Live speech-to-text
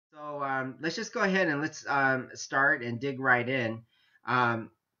let's just go ahead and let's start and dig right in.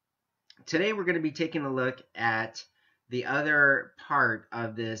 Um, Today we're going to be taking a look at the other part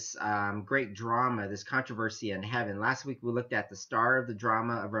of this great drama, this controversy in heaven. Last week we looked at the star of the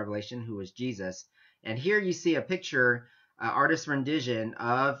drama of Revelation, who was Jesus. And here you see a picture, artist rendition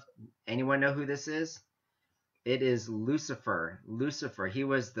of, anyone know who this is? It is Lucifer. Lucifer. He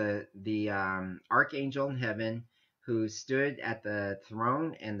was the archangel in heaven who stood at the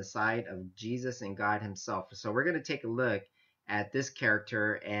throne and the side of Jesus and God himself. So we're going to take a look at this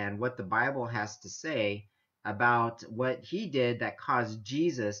character and what the Bible has to say about what he did that caused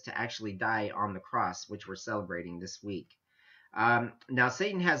Jesus to actually die on the cross, which we're celebrating this week. Now,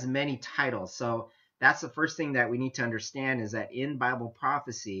 Satan has many titles. So that's the first thing that we need to understand, is that in Bible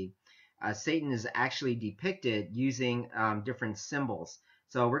prophecy, Satan is actually depicted using different symbols.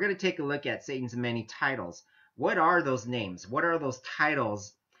 So we're going to take a look at Satan's many titles. What are those names? What are those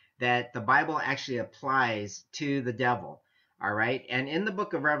titles that the Bible actually applies to the devil? All right. And in the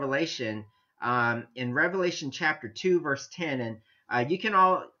book of Revelation, in Revelation chapter 2, verse 10, and you can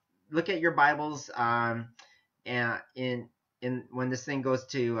all look at your Bibles and when this thing goes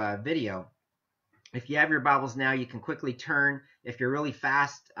to video. If you have your Bibles now, you can quickly turn. If you're really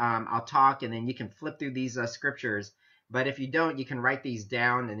fast, I'll talk, and then you can flip through these scriptures. But if you don't, you can write these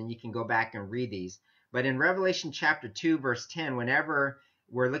down, and then you can go back and read these. But in Revelation chapter 2, verse 10, whenever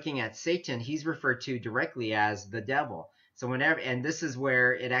we're looking at Satan, he's referred to directly as the devil. So whenever, and this is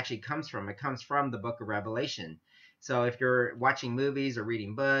where it actually comes from. It comes from the book of Revelation. So if you're watching movies or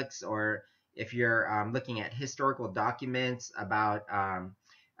reading books, or if you're looking at historical documents about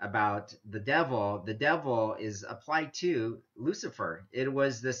the devil is applied to Lucifer. It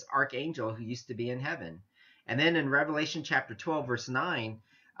was this archangel who used to be in heaven. And then in Revelation chapter 12, verse 9,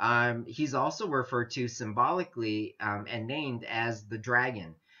 he's also referred to symbolically and named as the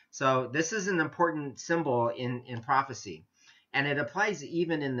dragon. So this is an important symbol in prophecy. And it applies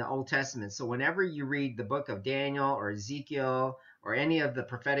even in the Old Testament. So whenever you read the book of Daniel or Ezekiel or any of the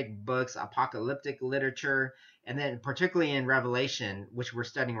prophetic books, apocalyptic literature, and then particularly in Revelation, which we're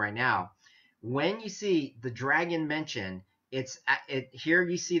studying right now, when you see the dragon mentioned, here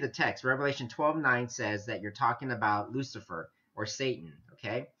you see the text. Revelation 12:9 says that you're talking about Lucifer or Satan,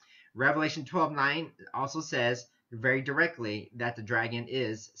 okay? Revelation 12:9 also says very directly that the dragon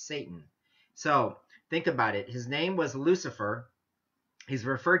is Satan. So think about it. His name was Lucifer. He's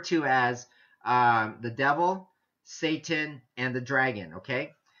referred to as the devil, Satan, and the dragon,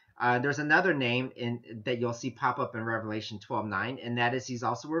 okay? There's another name that you'll see pop up in Revelation 12:9, and that is he's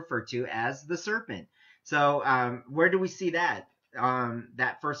also referred to as the serpent. So where do we see that?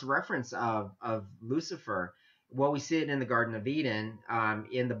 That first reference of Lucifer? Well, we see it in the Garden of Eden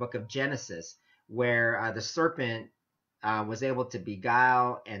in the book of Genesis, where the serpent was able to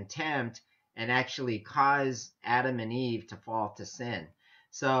beguile and tempt and actually cause Adam and Eve to fall to sin.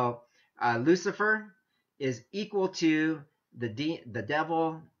 So Lucifer is equal to the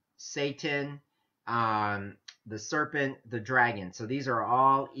devil, Satan, the serpent, the dragon. So these are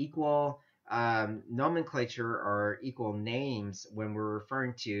all equal nomenclature or equal names when we're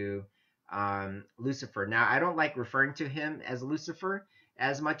referring to Lucifer. Now, I don't like referring to him as Lucifer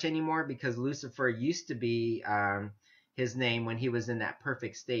as much anymore, because Lucifer used to be his name when he was in that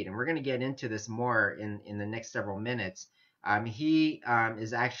perfect state. And we're going to get into this more in the next several minutes. He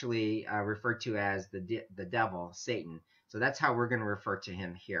is actually referred to as the devil, Satan. So that's how we're going to refer to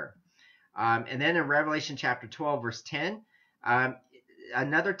him here. And then in Revelation chapter 12, verse 10,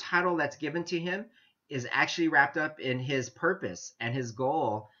 another title that's given to him is actually wrapped up in his purpose and his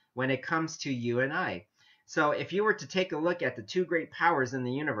goal when it comes to you and I. So if you were to take a look at the two great powers in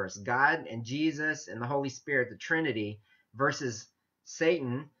the universe, God and Jesus and the Holy Spirit, the Trinity, versus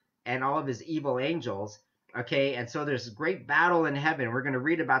Satan and all of his evil angels, okay, and so there's a great battle in heaven. We're going to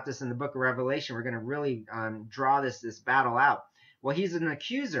read about this in the book of Revelation. We're going to really draw this battle out. Well, he's an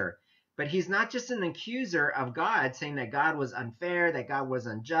accuser, but he's not just an accuser of God, saying that God was unfair, that God was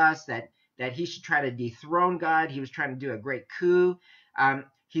unjust, that he should try to dethrone God. He was trying to do a great coup.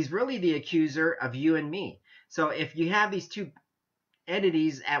 He's really the accuser of you and me. So if you have these two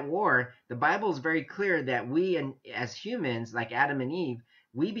entities at war, the Bible is very clear that we, as humans, like Adam and Eve,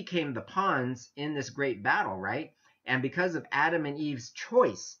 we became the pawns in this great battle, right? And because of Adam and Eve's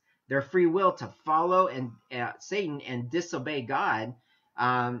choice, their free will to follow Satan and disobey God,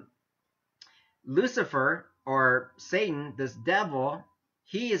 Lucifer, or Satan, this devil,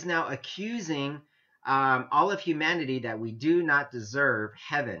 he is now accusing all of humanity that we do not deserve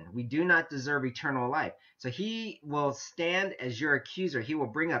heaven. We do not deserve eternal life. So he will stand as your accuser. He will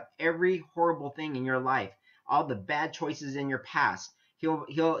bring up every horrible thing in your life, all the bad choices in your past.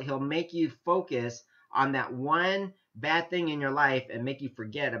 He'll make you focus on that one bad thing in your life and make you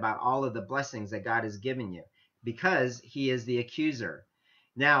forget about all of the blessings that God has given you, because he is the accuser.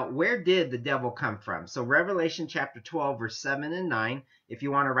 Now, where did the devil come from? So Revelation chapter 12, verse 7 and 9, if you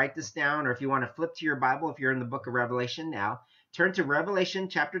want to write this down, or if you want to flip to your Bible, if you're in the book of Revelation now, turn to Revelation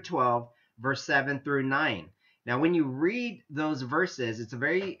chapter 12, verse 7 through 9. Now, when you read those verses, it's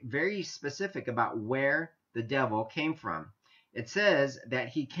very, very specific about where the devil came from. It says that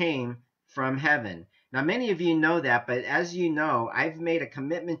he came from heaven. Now, many of you know that, but as you know, I've made a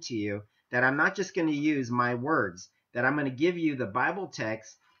commitment to you that I'm not just going to use my words, that I'm going to give you the Bible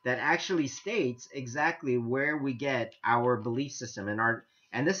text that actually states exactly where we get our belief system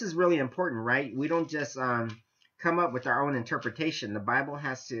and this is really important, right? We don't just come up with our own interpretation. The Bible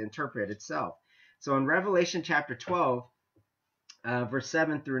has to interpret itself. So in Revelation chapter 12, verse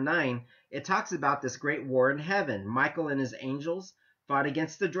 7 through 9, it talks about this great war in heaven. Michael and his angels fought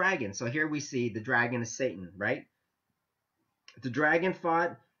against the dragon. So here we see the dragon is Satan, right? The dragon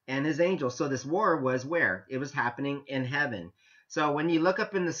fought and his angels. So this war was where? It was happening in heaven. So when you look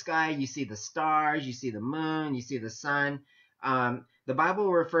up in the sky, you see the stars, you see the moon, you see the sun. The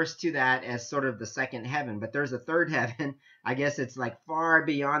Bible refers to that as sort of the second heaven, but there's a third heaven. I guess it's like far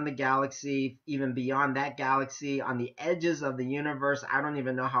beyond the galaxy, even beyond that galaxy, on the edges of the universe. I don't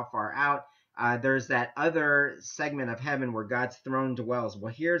even know how far out. There's that other segment of heaven where God's throne dwells.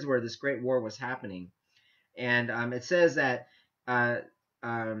 Well, here's where this great war was happening. And it says that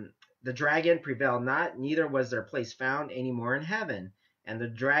the dragon prevailed not, neither was their place found any more in heaven. And the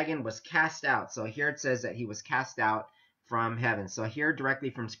dragon was cast out. So here it says that he was cast out from heaven. So here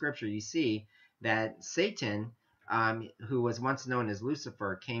directly from Scripture, you see that Satan, who was once known as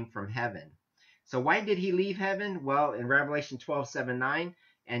Lucifer, came from heaven. So why did he leave heaven? Well, in Revelation 12, 7, 9,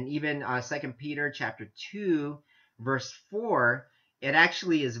 and even 2 Peter chapter 2, verse 4, it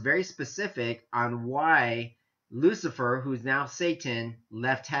actually is very specific on why Lucifer, who's now Satan,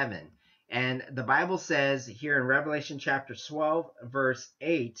 left heaven. And the Bible says here in Revelation chapter 12, verse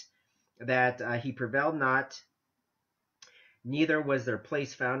 8, that he prevailed not, neither was their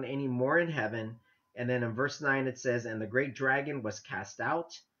place found any more in heaven. And then in verse 9 it says, and the great dragon was cast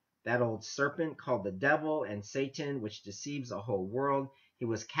out, that old serpent called the devil and Satan, which deceives the whole world. He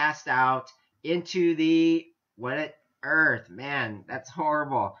was cast out into the earth. Man, that's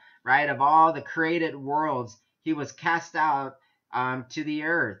horrible, right? Of all the created worlds, he was cast out to the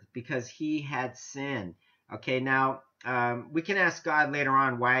earth because he had sinned. Okay, now we can ask God later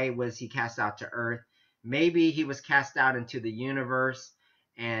on, why was he cast out to earth? Maybe he was cast out into the universe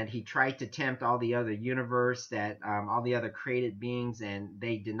and he tried to tempt all the other universe, that all the other created beings, and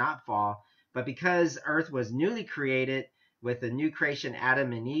they did not fall. But because earth was newly created with the new creation,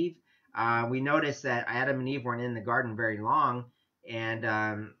 Adam and Eve, we notice that Adam and Eve weren't in the garden very long,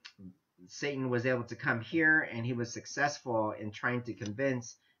 and Satan was able to come here, and he was successful in trying to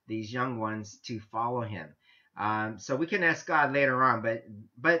convince these young ones to follow him. So we can ask God later on,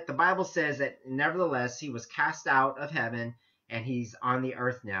 but the Bible says that nevertheless he was cast out of heaven, and he's on the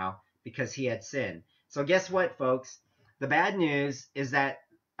earth now because he had sinned. So guess what, folks? The bad news is that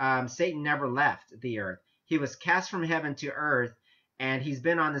Satan never left the earth. He was cast from heaven to earth, and he's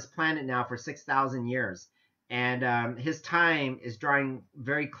been on this planet now for 6,000 years. And his time is drawing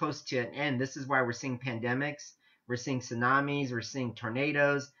very close to an end. This is why we're seeing pandemics, we're seeing tsunamis, we're seeing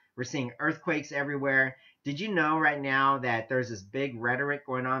tornadoes, we're seeing earthquakes everywhere. Did you know right now that there's this big rhetoric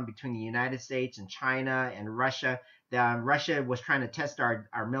going on between the United States and China and Russia? Russia was trying to test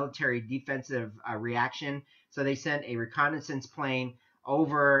our military defensive reaction. So they sent a reconnaissance plane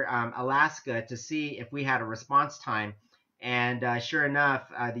over Alaska to see if we had a response time. And sure enough,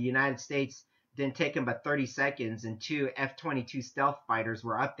 the United States didn't take them but 30 seconds, and 2 F-22 stealth fighters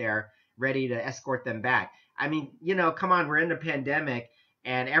were up there ready to escort them back. I mean, you know, come on, we're in a pandemic,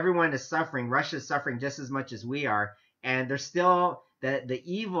 and everyone is suffering. Russia's suffering just as much as we are, and there's still the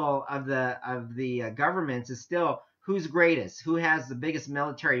evil of the governments is still who's greatest, who has the biggest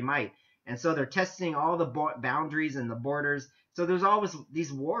military might. And so they're testing all the boundaries and the borders. So there's always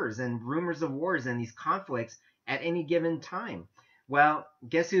these wars and rumors of wars and these conflicts at any given time. Well,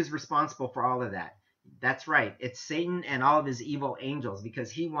 guess who's responsible for all of that? That's right. It's Satan and all of his evil angels,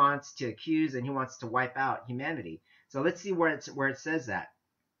 because he wants to accuse and he wants to wipe out humanity. So let's see where it says that.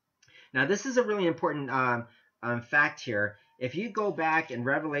 Now, this is a really important fact here. If you go back in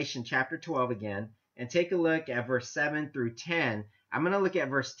Revelation chapter 12 again and take a look at verse 7 through 10, I'm going to look at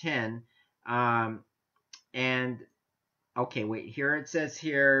verse 10. Okay, wait, here it says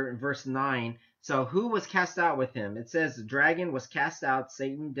here in verse 9, so who was cast out with him? It says the dragon was cast out,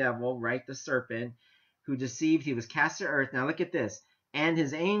 Satan, devil, right, the serpent, who deceived. He was cast to earth. Now look at this. and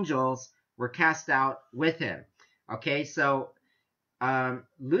his angels were cast out with him. Okay, so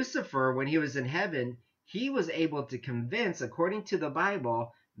Lucifer, when he was in heaven, he was able to convince, according to the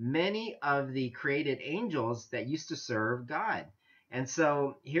Bible, many of the created angels that used to serve God. And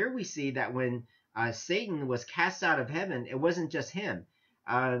so here we see that when Satan was cast out of heaven, it wasn't just him.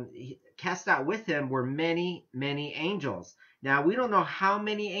 Cast out with him were many, many angels. Now, we don't know how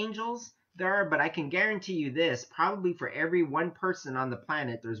many angels there are, but I can guarantee you this, probably for every one person on the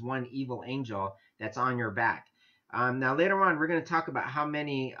planet, there's one evil angel that's on your back. Now, later on, we're going to talk about how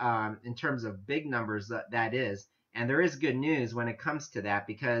many, in terms of big numbers, that is. And there is good news when it comes to that,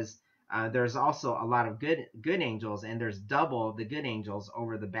 because there's also a lot of good angels, and there's double the good angels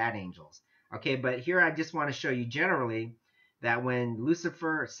over the bad angels. Okay, but here I just want to show you generally that when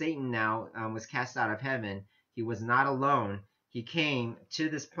Lucifer, Satan now, was cast out of heaven, he was not alone. He came to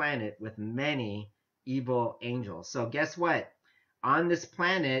this planet with many evil angels. So guess what? On this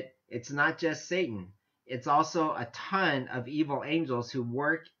planet, it's not just Satan. It's also a ton of evil angels who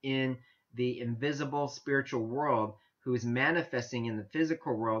work in the invisible spiritual world, who is manifesting in the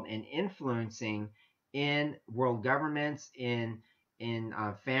physical world and influencing in world governments, in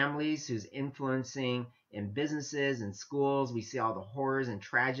families, who's influencing in businesses and schools. We see all the horrors and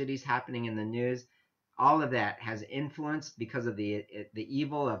tragedies happening in the news. All of that has influence because of the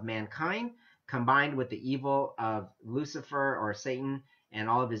evil of mankind, combined with the evil of Lucifer or Satan and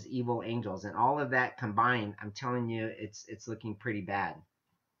all of his evil angels. And all of that combined, I'm telling you, it's looking pretty bad.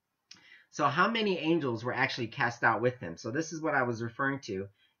 So how many angels were actually cast out with him? So this is what I was referring to.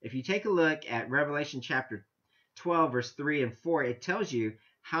 If you take a look at Revelation chapter 12, verse 3 and 4, it tells you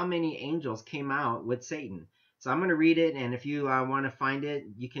how many angels came out with Satan. So I'm going to read it, and if you want to find it,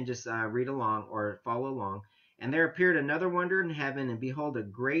 you can just read along or follow along. And there appeared another wonder in heaven, and behold, a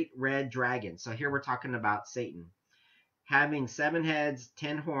great red dragon. So here we're talking about Satan, having 7 heads,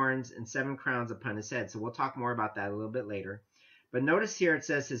 10 horns, and 7 crowns upon his head. So we'll talk more about that a little bit later. But notice here it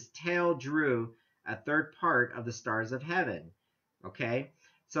says his tail drew a third part of the stars of heaven. Okay,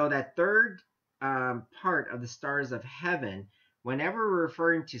 so that third part of the stars of heaven, whenever we're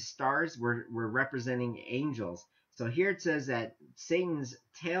referring to stars, we're representing angels. So here it says that Satan's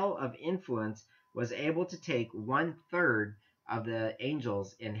tail of influence was able to take 1/3 of the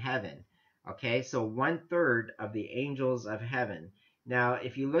angels in heaven. Okay, so 1/3 of the angels of heaven. Now,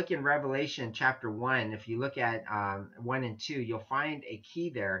 if you look in Revelation chapter 1, if you look at 1 and 2, you'll find a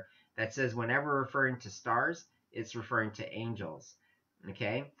key there that says whenever referring to stars, it's referring to angels.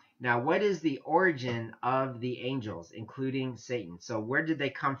 Okay, now what is the origin of the angels, including Satan? So where did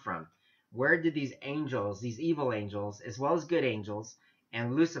they come from? Where did these angels, these evil angels, as well as good angels,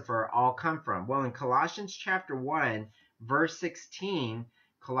 and Lucifer all come from? Well, in Colossians chapter 1, verse 16,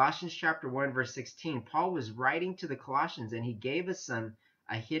 Colossians chapter 1, verse 16, Paul was writing to the Colossians, and he gave us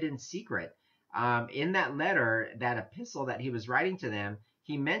a hidden secret. In that letter, that epistle that he was writing to them,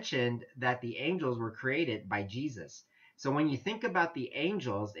 he mentioned that the angels were created by Jesus. So when you think about the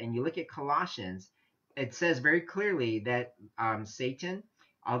angels and you look at Colossians, it says very clearly that Satan,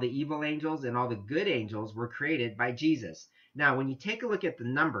 all the evil angels, and all the good angels were created by Jesus. Now, when you take a look at the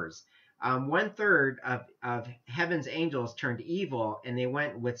numbers, 1/3 of heaven's angels turned evil, and they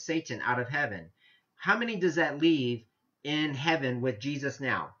went with Satan out of heaven. How many does that leave in heaven with Jesus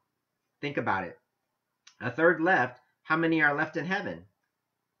now? Think about it. 1/3 left. How many are left in heaven?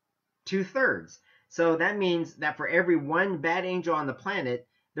 2/3. So that means that for every one bad angel on the planet,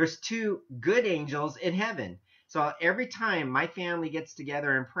 there's 2 good angels in heaven. So every time my family gets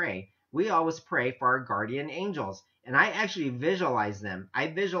together and pray, we always pray for our guardian angels. And I actually visualize them. I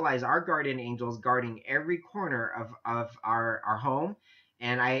visualize our guardian angels guarding every corner of our home.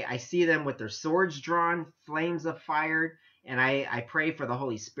 And I see them with their swords drawn, flames of fire. And I pray for the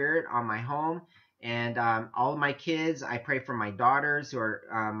Holy Spirit on my home. And all of my kids, I pray for my daughters who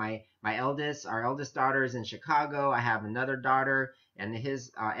are my eldest. Our eldest daughter is in Chicago. I have another daughter and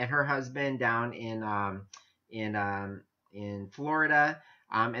her husband down in Florida.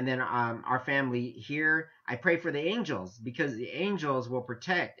 And then our family here, I pray for the angels, because the angels will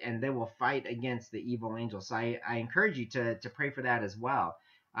protect and they will fight against the evil angels. So I encourage you to pray for that as well.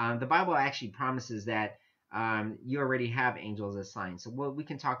 The Bible actually promises that you already have angels assigned. So we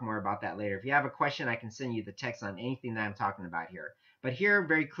can talk more about that later. If you have a question, I can send you the text on anything that I'm talking about here. But here,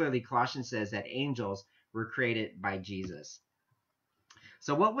 very clearly, Colossians says that angels were created by Jesus.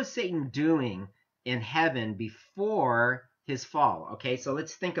 So what was Satan doing in heaven before his fall? Okay, so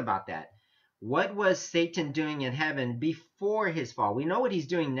let's think about that. What was Satan doing in heaven before his fall? We know what he's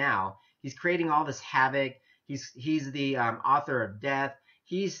doing now. He's creating all this havoc. He's the author of death.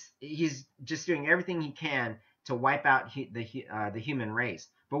 He's just doing everything he can to wipe out the human race.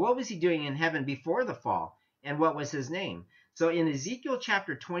 But what was he doing in heaven before the fall? And what was his name? So in Ezekiel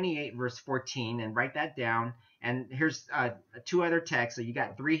chapter 28, verse 14, and write that down. And here's two other texts. So you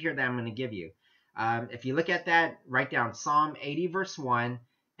got three here that I'm going to give you. If you look at that, write down Psalm 80, verse 1,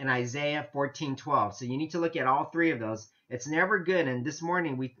 and Isaiah 14:12. So you need to look at all three of those. It's never good. And this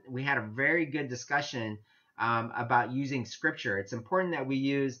morning we had a very good discussion about using scripture. It's important that we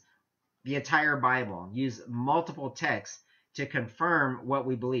use the entire Bible, use multiple texts to confirm what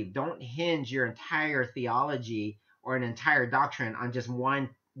we believe. Don't hinge your entire theology or an entire doctrine on just one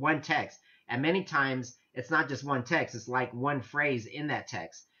text. And many times it's not just one text, it's like one phrase in that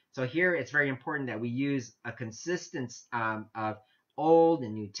text. So here it's very important that we use a consistency of Old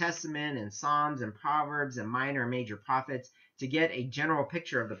and New Testament and Psalms and Proverbs and minor and major prophets to get a general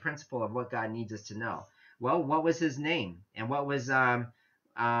picture of the principle of what God needs us to know. Well, what was his name? And what was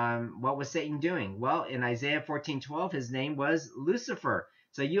Satan doing? Well, in Isaiah 14:12, his name was Lucifer.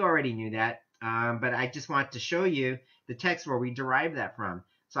 So you already knew that, but I just want to show you the text where we derive that from.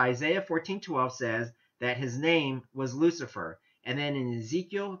 So Isaiah 14:12 says that his name was Lucifer. And then in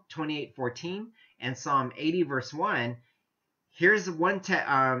Ezekiel 28:14 and Psalm 80, verse 1, here's one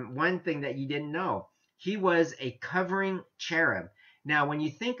thing that you didn't know. He was a covering cherub. Now, when you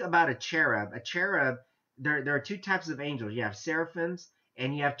think about a cherub, there are two types of angels. You have seraphims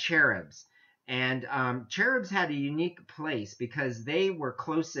and you have cherubs. And cherubs had a unique place because they were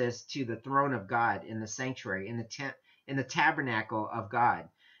closest to the throne of God in the sanctuary, in the tabernacle of God.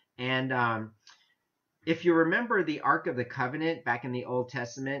 And if you remember the Ark of the Covenant back in the Old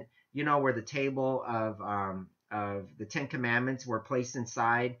Testament, you know, where the table of the Ten Commandments were placed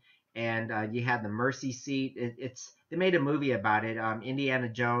inside, and you had the mercy seat. They made a movie about it, Indiana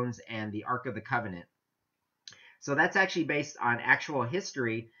Jones and the Ark of the Covenant. So that's actually based on actual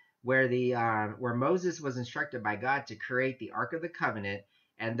history, where Moses was instructed by God to create the Ark of the Covenant,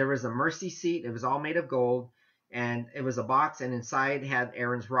 and there was a mercy seat. It was all made of gold, and it was a box, and inside had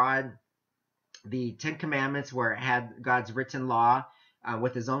Aaron's rod, the Ten Commandments, where it had God's written law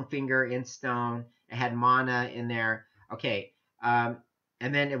with his own finger in stone. It had manna in there. Okay, and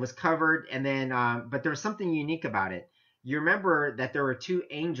then it was covered, and then but there was something unique about it. You remember that there were two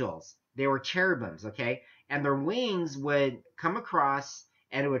angels. They were cherubims, okay? And their wings would come across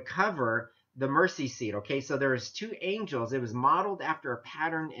and it would cover the mercy seat, okay? So there was two angels. It was modeled after a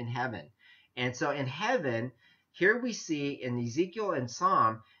pattern in heaven. And so in heaven, here we see in Ezekiel and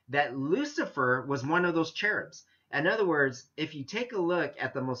Psalm that Lucifer was one of those cherubs. In other words, if you take a look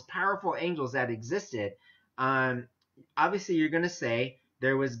at the most powerful angels that existed, obviously you're going to say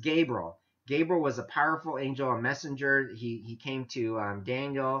there was Gabriel. Gabriel was a powerful angel, a messenger. He came to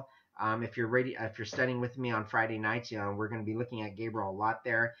Daniel. If you're studying with me on Friday nights, we're going to be looking at Gabriel a lot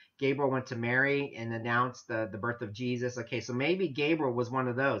there. Gabriel went to Mary and announced the birth of Jesus. Okay, so maybe Gabriel was one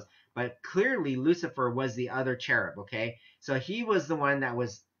of those, but clearly Lucifer was the other cherub. Okay, so he was the one that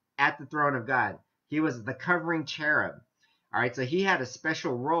was at the throne of God. He was the covering cherub. All right, so he had a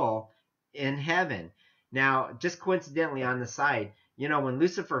special role in heaven. Now, just coincidentally on the side, when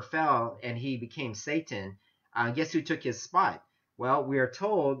Lucifer fell and he became Satan, guess who took his spot? Well, we are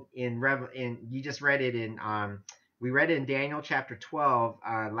told you just read it we read it in Daniel chapter 12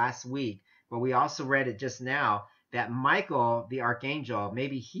 last week, but we also read it just now that Michael, the archangel,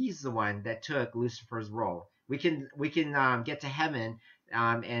 maybe he's the one that took Lucifer's role. We can get to heaven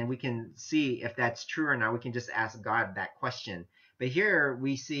and we can see if that's true or not. We can just ask God that question. But here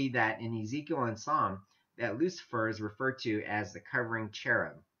we see that in Ezekiel and Psalm that Lucifer is referred to as the covering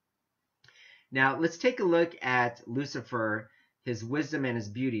cherub. Now, let's take a look at Lucifer, his wisdom and his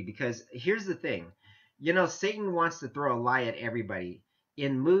beauty, because here's the thing. Satan wants to throw a lie at everybody.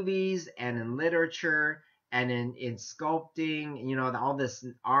 In movies and in literature and in sculpting, all this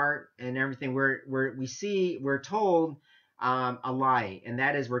art and everything, we're told a lie, and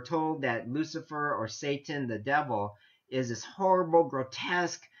that is we're told that Lucifer, or Satan, the devil, is this horrible,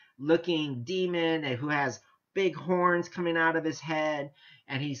 grotesque looking demon who has big horns coming out of his head,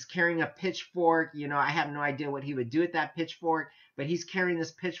 and he's carrying a pitchfork. I have no idea what he would do with that pitchfork, but he's carrying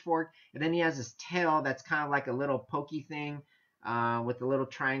this pitchfork, and then he has this tail that's kind of like a little pokey thing with a little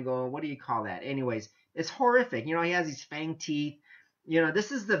triangle. What do you call that? Anyways, it's horrific. He has these fang teeth.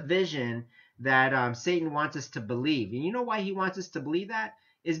 This is the vision that Satan wants us to believe. And you know why he wants us to believe that?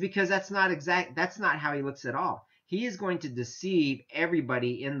 Is because that's not how he looks at all. He is going to deceive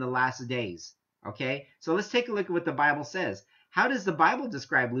everybody in the last days. Okay, so let's take a look at what the Bible says. How does the Bible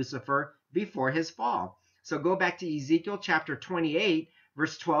describe Lucifer before his fall? So go back to Ezekiel chapter 28,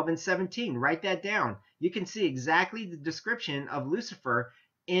 verse 12 and 17. Write that down. You can see exactly the description of Lucifer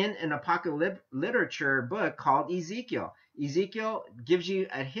in an apocalyptic literature book called Ezekiel. Ezekiel gives you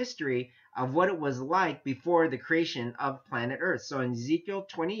a history of what it was like before the creation of planet Earth. So in Ezekiel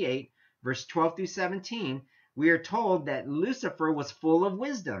 28, verse 12 through 17, we are told that Lucifer was full of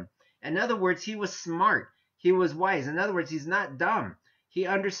wisdom. In other words, he was smart. He was wise. In other words, he's not dumb. He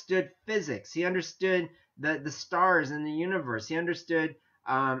understood physics. He understood the stars in the universe. He understood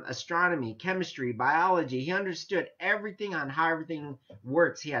astronomy, chemistry, biology. He understood everything on how everything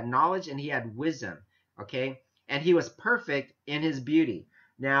works. He had knowledge and he had wisdom. Okay? And he was perfect in his beauty.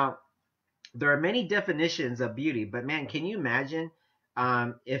 Now, there are many definitions of beauty, but man, can you imagine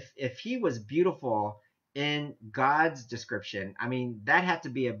if he was beautiful in God's description? I mean, that had to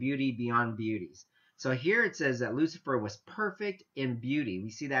be a beauty beyond beauties. So here it says that Lucifer was perfect in beauty.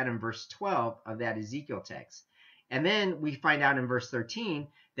 We see that in verse 12 of that Ezekiel text. And then we find out in verse 13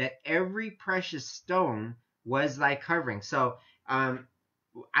 that every precious stone was thy covering. So I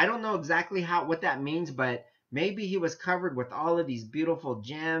don't know exactly what that means, but maybe he was covered with all of these beautiful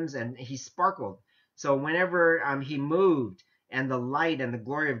gems and he sparkled. So whenever he moved and the light and the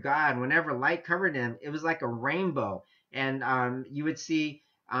glory of God, whenever light covered him, it was like a rainbow. And you would see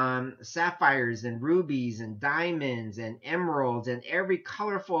sapphires and rubies and diamonds and emeralds and every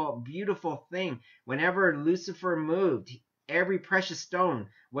colorful, beautiful thing. Whenever Lucifer moved, every precious stone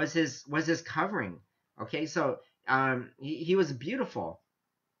was his covering. Okay, so he was beautiful.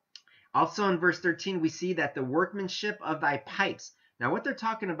 Also in verse 13, we see that the workmanship of thy pipes. Now what they're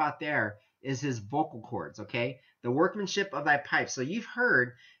talking about there is his vocal cords, okay? The workmanship of thy pipes. So you've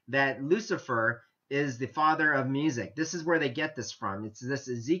heard that Lucifer is the father of music. This is where they get this from. It's this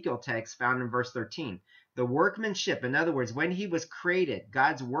Ezekiel text found in verse 13. The workmanship, in other words, when he was created,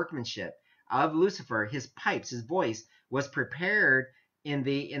 God's workmanship of Lucifer, his pipes, his voice, was prepared in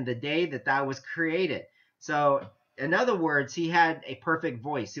the day that thou was created. So in other words, he had a perfect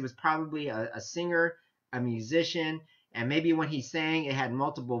voice. He was probably a singer, a musician, and maybe when he sang, it had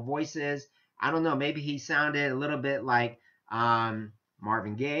multiple voices. I don't know. Maybe he sounded a little bit like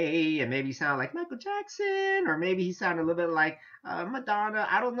Marvin Gaye, and maybe he sounded like Michael Jackson, or maybe he sounded a little bit like Madonna.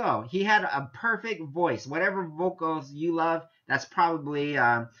 I don't know. He had a perfect voice. Whatever vocals you love, that's probably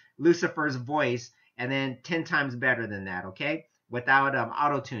Lucifer's voice, and then 10 times better than that, okay? Without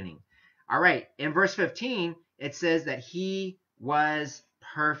auto-tuning. All right, in verse 15, it says that he was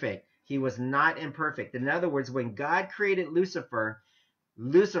perfect. He was not imperfect. In other words, when God created Lucifer,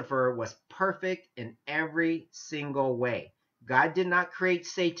 Lucifer was perfect in every single way. God did not create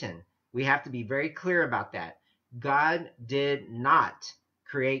Satan. We have to be very clear about that. God did not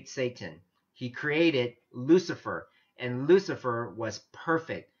create Satan. He created Lucifer, and Lucifer was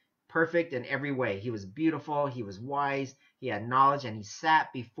perfect. Perfect in every way. He was beautiful, he was wise, he had knowledge, and he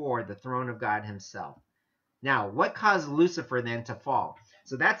sat before the throne of God himself. Now, what caused Lucifer then to fall?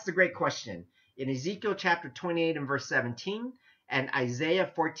 So that's the great question. In Ezekiel chapter 28 and verse 17 and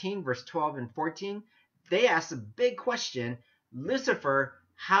Isaiah 14 verse 12 and 14, they ask a big question. Lucifer,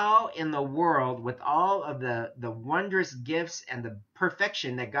 how in the world, with all of the wondrous gifts and the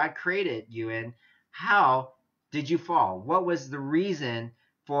perfection that God created you in, how did you fall? What was the reason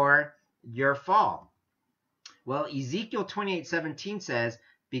for your fall? Well, Ezekiel 28:17 says,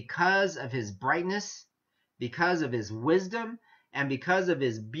 because of his brightness, because of his wisdom, and because of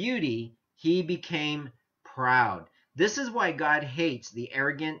his beauty, he became proud. This is why God hates the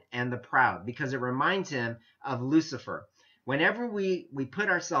arrogant and the proud, because it reminds him of Lucifer. Whenever we put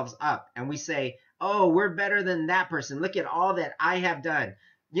ourselves up and we say, oh, we're better than that person. Look at all that I have done.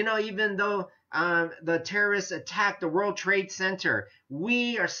 You know, even though the terrorists attacked the World Trade Center,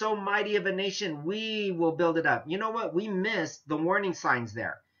 we are so mighty of a nation, we will build it up. You know what? We missed the warning signs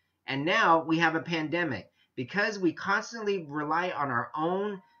there. And now we have a pandemic. Because we constantly rely on our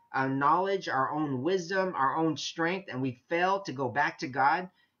own knowledge, our own wisdom, our own strength, and we fail to go back to God,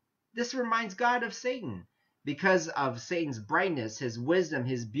 this reminds God of Satan. Because of Satan's brightness, his wisdom,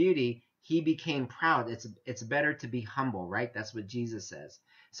 his beauty, he became proud. It's better to be humble, right? That's what Jesus says.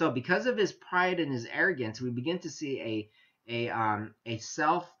 So because of his pride and his arrogance, we begin to see a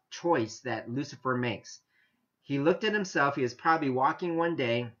self-choice that Lucifer makes. He looked at himself. He was probably walking one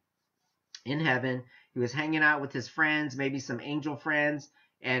day in heaven. He was hanging out with his friends, maybe some angel friends,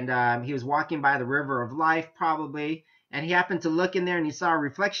 and he was walking by the river of life probably, and he happened to look in there and he saw a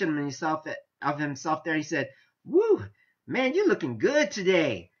reflection of himself there. He said, woo, man, you're looking good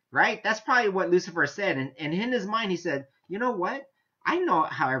today, right? That's probably what Lucifer said. And in his mind, he said, you know what? I know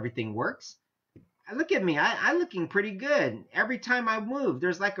how everything works. Look at me. I'm looking pretty good. Every time I move,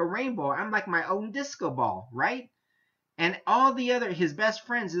 there's like a rainbow. I'm like my own disco ball, right? And all his best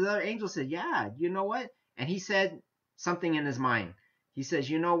friends, his other angels said, yeah, you know what? And he said something in his mind. He says,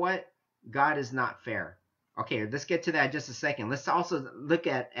 you know what? God is not fair. Okay, let's get to that in just a second. Let's also look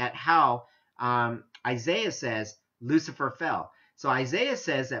at how Isaiah says Lucifer fell. So Isaiah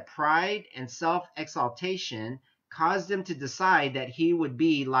says that pride and self-exaltation caused him to decide that he would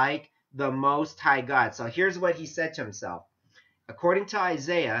be like the Most High God. So here's what he said to himself. According to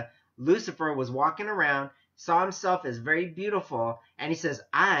Isaiah, Lucifer was walking around, saw himself as very beautiful, and he says,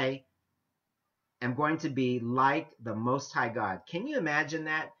 I am going to be like the Most High God. Can you imagine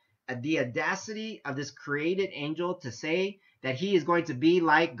that? The audacity of this created angel to say that he is going to be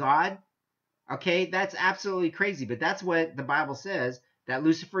like God? Okay, that's absolutely crazy, but that's what the Bible says that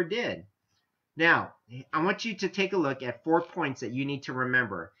Lucifer did. Now, I want you to take a look at 4 points that you need to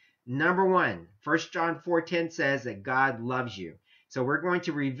remember. Number 1, 1 John 4:10 says that God loves you. So we're going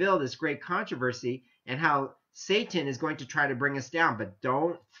to reveal this great controversy and how Satan is going to try to bring us down. But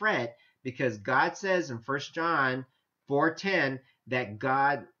don't fret, because God says in 1 John 4:10 that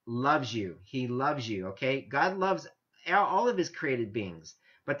God loves you. He loves you, okay? God loves all of his created beings.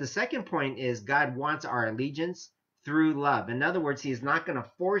 But the second point is God wants our allegiance through love. In other words, he is not going to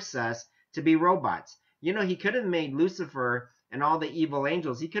force us to be robots. You know, he could have made Lucifer and all the evil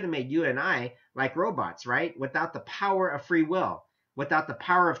angels, he could have made you and I like robots, right? Without the power of free will, without the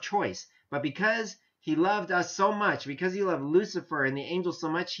power of choice. But because he loved us so much, because he loved Lucifer and the angels so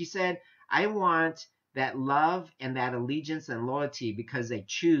much, he said, I want that love and that allegiance and loyalty because they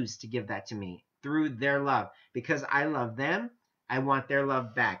choose to give that to me through their love. Because I love them, I want their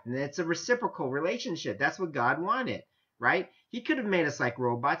love back. And it's a reciprocal relationship. That's what God wanted, right? He could have made us like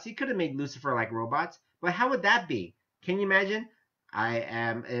robots. He could have made Lucifer like robots. But how would that be? Can you imagine? I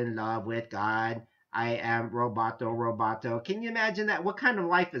am in love with God. I am roboto. Can you imagine that? What kind of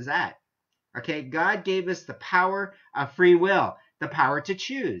life is that? Okay, God gave us the power of free will, the power to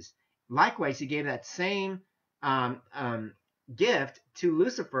choose. Likewise, he gave that same gift to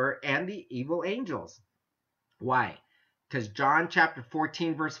Lucifer and the evil angels. Why? Because John chapter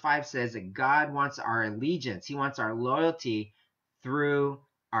 14 verse 5 says that God wants our allegiance. He wants our loyalty through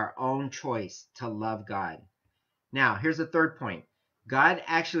our own choice to love God. Now, here's the third point. God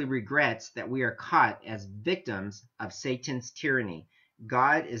actually regrets that we are caught as victims of Satan's tyranny.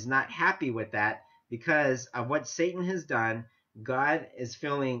 God is not happy with that because of what Satan has done. God is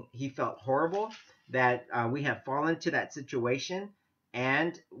he felt horrible that we have fallen to that situation,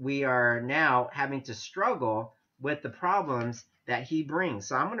 and we are now having to struggle with the problems that he brings.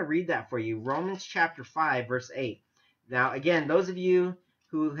 So I'm going to read that for you. Romans chapter 5, verse 8. Now, again, those of you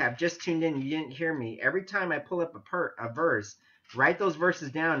who have just tuned in, you didn't hear me. Every time I pull up a verse, write those verses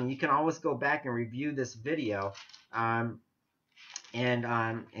down, and you can always go back and review this video and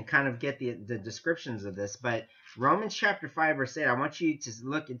kind of get the descriptions of this. But Romans chapter 5, verse 8, I want you to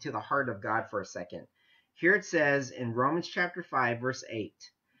look into the heart of God for a second. Here it says in Romans chapter 5, verse 8,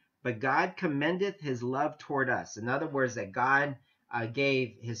 but God commendeth his love toward us. In other words, that God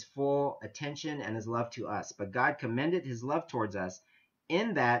gave his full attention and his love to us. But God commended his love towards us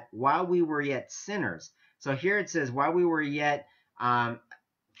in that while we were yet sinners. So here it says, while we were yet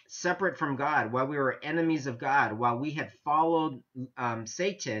separate from God, while we were enemies of God, while we had followed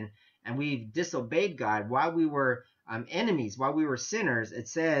Satan and we disobeyed God, while we were enemies, while we were sinners, it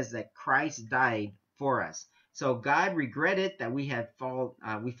says that Christ died for us. So God regretted that we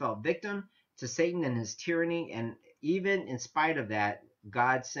fell victim to Satan and his tyranny, and even in spite of that,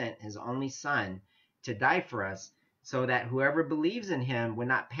 God sent his only Son to die for us, so that whoever believes in him would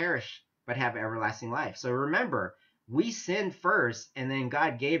not perish but have everlasting life. So remember, we sinned first, and then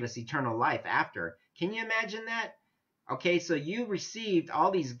God gave us eternal life after. Can you imagine that? Okay, so you received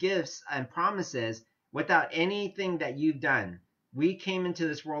all these gifts and promises without anything that you've done. We came into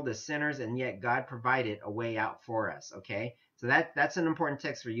this world as sinners, and yet God provided a way out for us, okay? So that's an important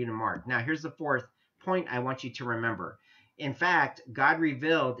text for you to mark. Now, here's the fourth point I want you to remember. In fact, God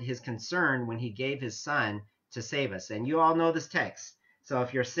revealed his concern when he gave his Son to save us. And you all know this text. So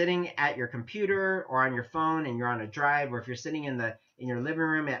if you're sitting at your computer or on your phone and you're on a drive, or if you're sitting in your living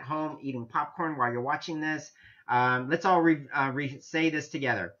room at home eating popcorn while you're watching this, let's all say this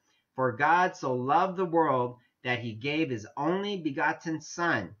together. For God so loved the world that he gave his only begotten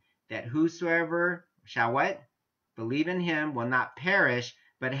Son, that whosoever shall what? Believe in him will not perish,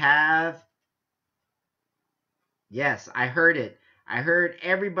 but have... Yes, I heard it. I heard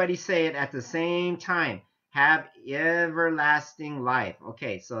everybody say it at the same time. Have everlasting life.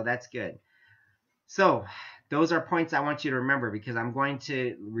 Okay, so that's good. So those are points I want you to remember, because I'm going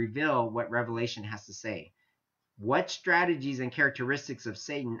to reveal what Revelation has to say. What strategies and characteristics of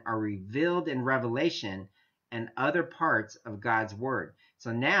Satan are revealed in Revelation and other parts of God's Word.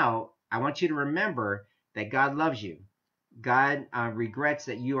 So now I want you to remember that God loves you. God regrets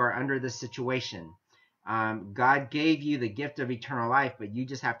that you are under this situation. God gave you the gift of eternal life, but you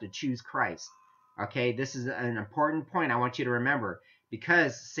just have to choose Christ. Okay, this is an important point I want you to remember,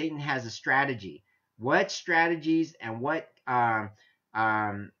 because Satan has a strategy. What strategies and what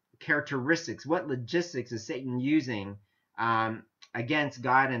characteristics, what logistics is Satan using against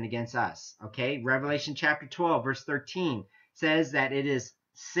God and against us? Okay, Revelation chapter 12, verse 13 says that it is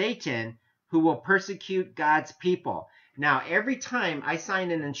Satan who will persecute God's people. Now, every time I sign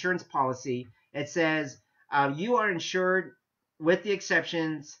an insurance policy, it says you are insured with the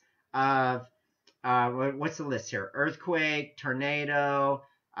exceptions of, what's the list here? Earthquake, tornado,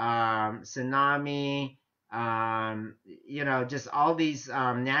 tsunami, just all these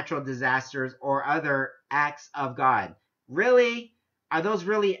natural disasters or other acts of God. Really? Are those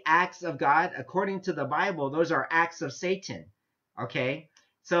really acts of God? According to the Bible, those are acts of Satan. Okay?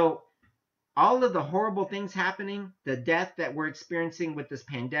 So all of the horrible things happening, the death that we're experiencing with this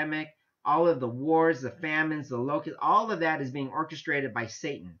pandemic, all of the wars, the famines, the locusts, all of that is being orchestrated by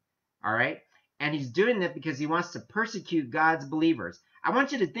Satan. All right? And he's doing that because he wants to persecute God's believers. I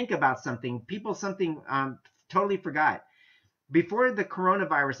want you to think about something. People totally forgot. Before the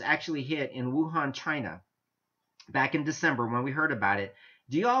coronavirus actually hit in Wuhan, China, back in December when we heard about it,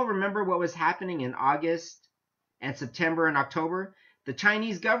 do you all remember what was happening in August and September and October? The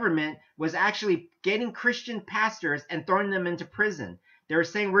Chinese government was actually getting Christian pastors and throwing them into prison. They were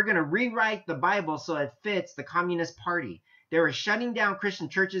saying, we're going to rewrite the Bible so it fits the Communist Party. They were shutting down Christian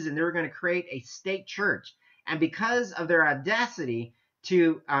churches, and they were going to create a state church. And because of their audacity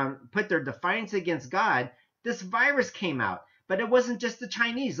to put their defiance against God, this virus came out. But it wasn't just the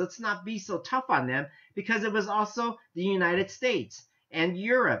Chinese. Let's not be so tough on them, because it was also the United States and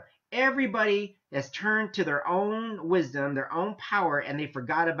Europe. Everybody has turned to their own wisdom, their own power, and they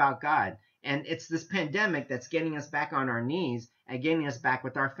forgot about God. And it's this pandemic that's getting us back on our knees and getting us back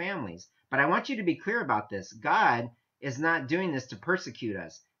with our families. But I want you to be clear about this. God is not doing this to persecute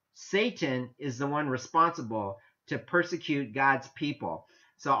us. Satan is the one responsible to persecute God's people.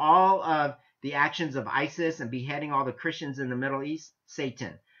 So all of the actions of ISIS and beheading all the Christians in the Middle East,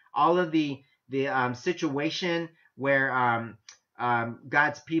 Satan. All of the situation where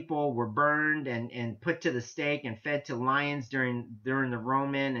God's people were burned and put to the stake and fed to lions during the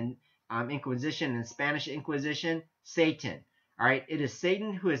Roman and Inquisition and Spanish Inquisition, Satan. All right, it is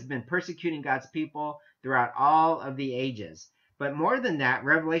Satan who has been persecuting God's people throughout all of the ages. But more than that,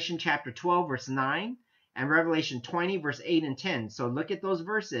 Revelation chapter 12, verse 9, and Revelation 20, verse 8 and 10. So look at those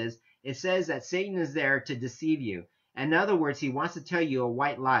verses. It says that Satan is there to deceive you. In other words, he wants to tell you a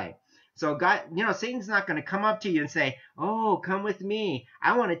white lie. So God, Satan's not going to come up to you and say, oh, come with me.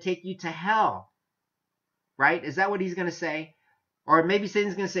 I want to take you to hell. Right? Is that what he's going to say? Or maybe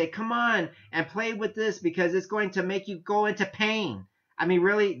Satan's going to say, come on and play with this because it's going to make you go into pain. I mean,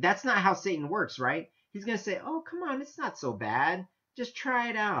 really, that's not how Satan works, right? He's going to say, oh, come on, it's not so bad. Just try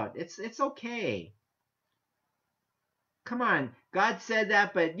it out. It's okay. Come on, God said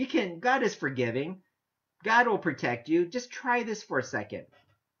that, but God is forgiving. God will protect you. Just try this for a second.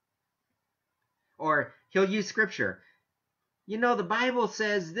 Or he'll use scripture. The Bible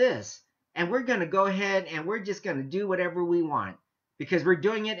says this, and we're going to go ahead and we're just going to do whatever we want because we're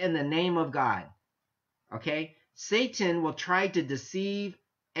doing it in the name of God. Okay? Satan will try to deceive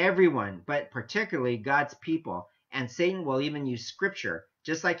everyone, but particularly God's people. And Satan will even use scripture,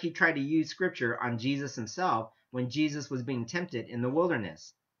 just like he tried to use scripture on Jesus himself when Jesus was being tempted in the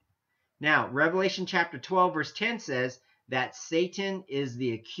wilderness. Now, Revelation chapter 12, verse 10 says that Satan is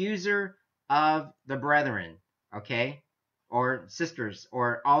the accuser of the brethren, okay? Or sisters,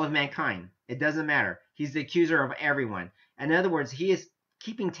 or all of mankind. It doesn't matter. He's the accuser of everyone. In other words, he is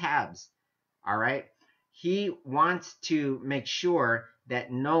keeping tabs, all right? He wants to make sure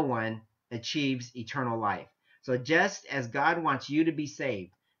that no one achieves eternal life. So just as God wants you to be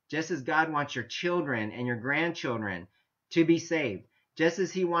saved, just as God wants your children and your grandchildren to be saved, just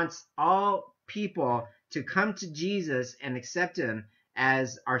as he wants all people to come to Jesus and accept him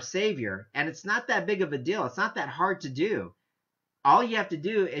as our Savior, and it's not that big of a deal. It's not that hard to do. All you have to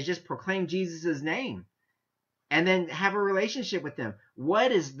do is just proclaim Jesus' name and then have a relationship with him.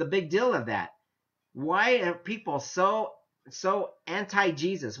 What is the big deal of that? Why are people so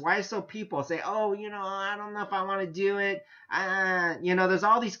anti-Jesus? Why so people say, oh, I don't know if I want to do it. There's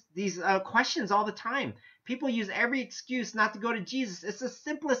all these questions all the time. People use every excuse not to go to Jesus. It's the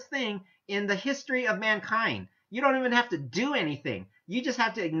simplest thing in the history of mankind. You don't even have to do anything. You just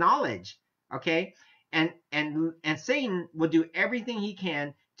have to acknowledge, okay? And Satan will do everything he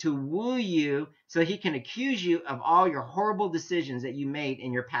can to woo you so he can accuse you of all your horrible decisions that you made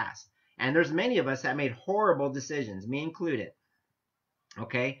in your past. And there's many of us that made horrible decisions, me included.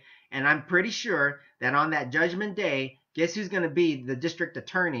 Okay? And I'm pretty sure that on that judgment day, guess who's going to be the district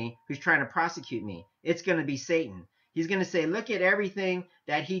attorney who's trying to prosecute me? It's going to be Satan. He's going to say, look at everything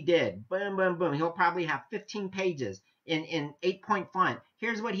that he did. Boom, boom, boom. He'll probably have 15 pages in 8-point font.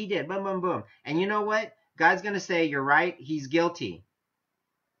 Here's what he did. Boom, boom, boom. And you know what? God's going to say, you're right. He's guilty.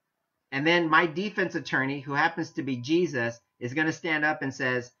 And then my defense attorney, who happens to be Jesus, is going to stand up and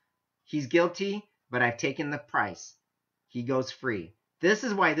says, he's guilty, but I've taken the price. He goes free. This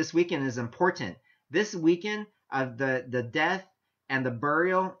is why this weekend is important. This weekend of the death and the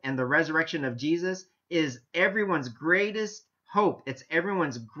burial and the resurrection of Jesus is everyone's greatest hope. It's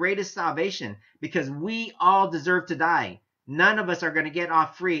everyone's greatest salvation, because we all deserve to die. None of us are going to get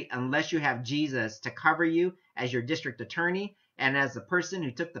off free unless you have Jesus to cover you as your district attorney and as the person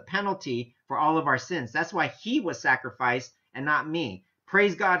who took the penalty for all of our sins. That's why he was sacrificed and not me.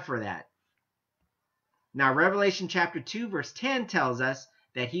 Praise God for that. Now, Revelation chapter 2, verse 10 tells us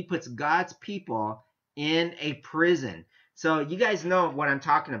that he puts God's people in a prison. So you guys know what I'm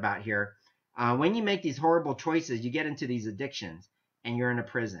talking about here. When you make these horrible choices, you get into these addictions and you're in a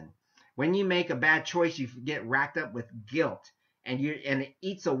prison. When you make a bad choice, you get racked up with guilt and it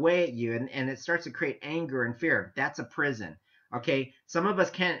eats away at you and it starts to create anger and fear. That's a prison. Okay, some of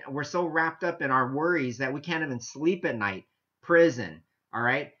us we're so wrapped up in our worries that we can't even sleep at night. Prison. All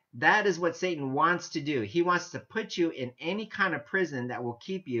right. That is what Satan wants to do. He wants to put you in any kind of prison that will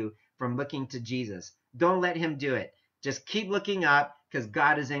keep you from looking to Jesus. Don't let him do it. Just keep looking up, because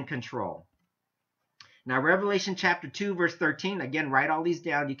God is in control. Now, Revelation chapter 2, verse 13, again, write all these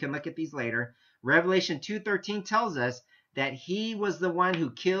down. You can look at these later. Revelation 2:13 tells us that he was the one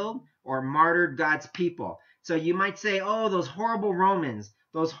who killed or martyred God's people. So you might say, oh, those horrible Romans,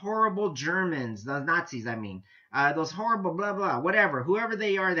 those horrible Germans, the Nazis, I mean, those horrible blah, blah, whatever, whoever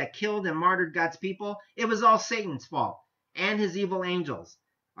they are that killed and martyred God's people, it was all Satan's fault and his evil angels.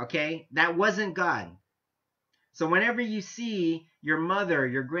 Okay? That wasn't God. So whenever you see your mother,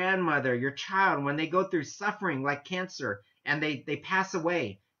 your grandmother, your child, when they go through suffering like cancer and they pass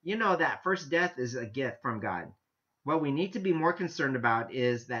away, you know that first death is a gift from God. What we need to be more concerned about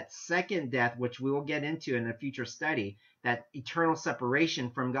is that second death, which we will get into in a future study, that eternal separation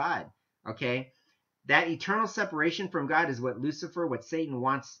from God. Okay? That eternal separation from God is what Lucifer, what Satan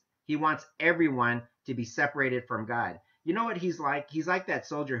wants. He wants everyone to be separated from God. You know what he's like? He's like that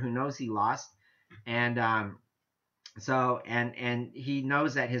soldier who knows he lost. And he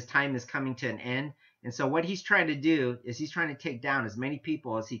knows that his time is coming to an end. And so what he's trying to do is he's trying to take down as many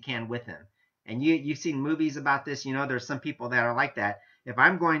people as he can with him. And you've seen movies about this. You know, there's some people that are like that. If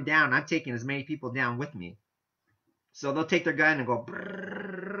I'm going down, I'm taking as many people down with me. So they'll take their gun and go,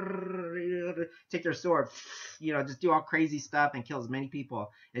 take their sword, just do all crazy stuff and kill as many people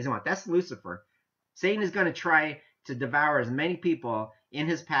as they want. That's Lucifer. Satan is going to try to devour as many people in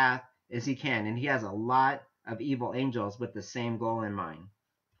his path as he can. And he has a lot of evil angels with the same goal in mind.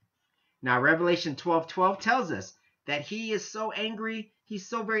 Now, Revelation 12:12 tells us that he is so angry. He's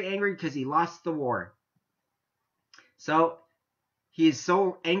so very angry because he lost the war. So he is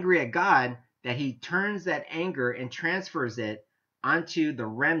so angry at God that he turns that anger and transfers it onto the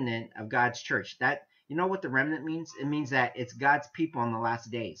remnant of God's church. That, you know what the remnant means? It means that it's God's people in the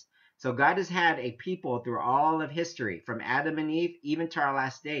last days. So God has had a people through all of history, from Adam and Eve, even to our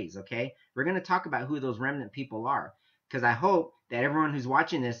last days, okay? We're going to talk about who those remnant people are, because I hope that everyone who's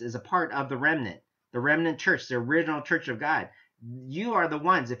watching this is a part of the remnant church, the original church of God. You are the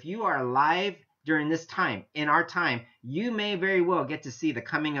ones. If you are alive during this time, in our time, you may very well get to see the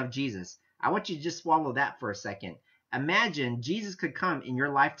coming of Jesus. I want you to just swallow that for a second. Imagine Jesus could come in your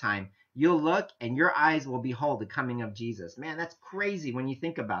lifetime. You'll look and your eyes will behold the coming of Jesus. Man, that's crazy when you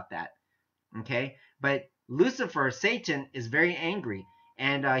think about that. Okay? But Lucifer, Satan, is very angry.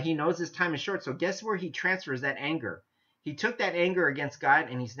 And he knows his time is short. So guess where he transfers that anger? He took that anger against God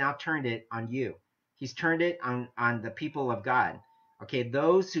and he's now turned it on you. He's turned it on the people of God. Okay?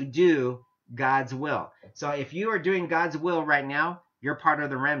 Those who do God's will. So if you are doing God's will right now, you're part of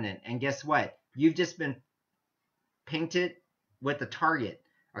the remnant. And guess what? You've just been painted with the target.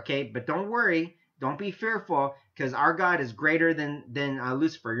 Okay? But don't worry. Don't be fearful, because our God is greater than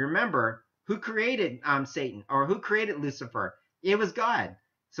Lucifer. Remember, who created Satan, or who created Lucifer? It was God.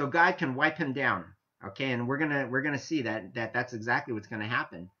 So God can wipe him down. Okay? And we're gonna see that's exactly what's going to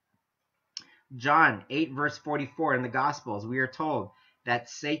happen. John 8 verse 44 in the Gospels, we are told that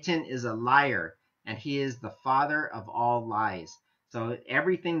Satan is a liar and he is the father of all lies. So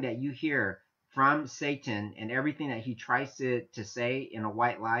everything that you hear from Satan and everything that he tries to say in a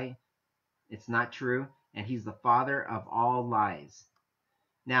white lie, it's not true, and he's the father of all lies.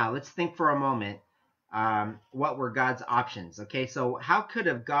 Now, let's think for a moment. What were God's options? Okay, so how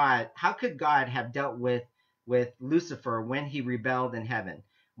could God have dealt with Lucifer when he rebelled in heaven?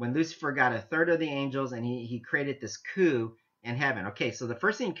 When Lucifer got a third of the angels and he created this coup in heaven. Okay, so the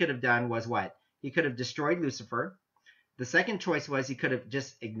first thing he could have done was what? He could have destroyed Lucifer. The second choice was he could have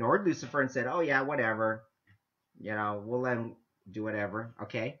just ignored Lucifer and said, "Oh yeah, whatever. We'll let him do whatever."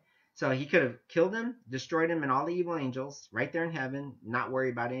 Okay, so he could have killed him, destroyed him and all the evil angels right there in heaven, not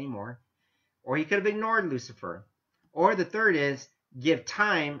worry about it anymore. Or he could have ignored Lucifer. Or the third is give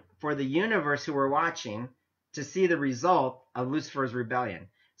time for the universe who were watching to see the result of Lucifer's rebellion.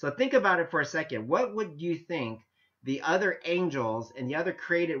 So think about it for a second. What would you think the other angels and the other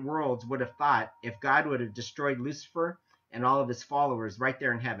created worlds would have thought if God would have destroyed Lucifer and all of his followers right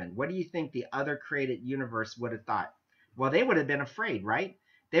there in heaven? What do you think the other created universe would have thought? Well, they would have been afraid, right?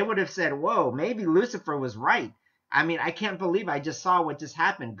 They would have said, whoa, maybe Lucifer was right. I mean, I can't believe I just saw what just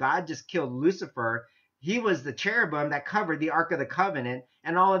happened. God just killed Lucifer. He was the cherubim that covered the Ark of the Covenant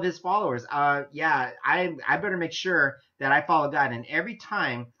and all of his followers. Yeah, I better make sure that I follow God. And every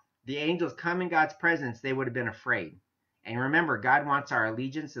time the angels come in God's presence, they would have been afraid. And remember, God wants our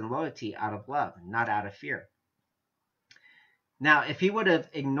allegiance and loyalty out of love, not out of fear. Now, if he would have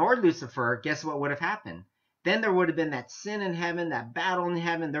ignored Lucifer, guess what would have happened? Then there would have been that sin in heaven, that battle in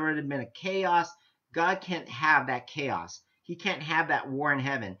heaven. There would have been a chaos. God can't have that chaos. He can't have that war in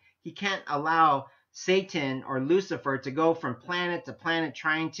heaven. He can't allow Satan or Lucifer to go from planet to planet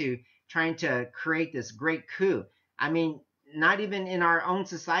trying to create this great coup. I mean, not even in our own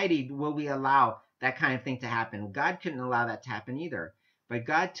society will we allow that kind of thing to happen. God couldn't allow that to happen either. But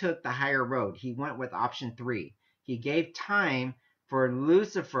God took the higher road. He went with option 3. He gave time for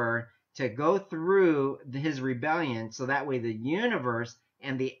Lucifer to go through his rebellion so that way the universe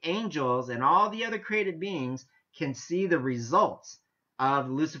and the angels and all the other created beings can see the results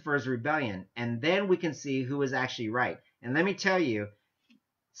of Lucifer's rebellion. And then we can see who is actually right. And let me tell you,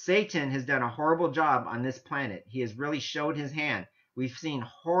 Satan has done a horrible job on this planet. He has really showed his hand. We've seen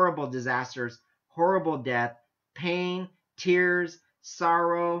horrible disasters, horrible death, pain, tears,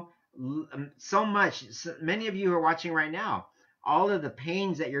 sorrow, so much. Many of you who are watching right now, all of the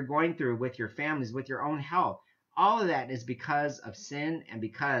pains that you're going through with your families, with your own health, all of that is because of sin and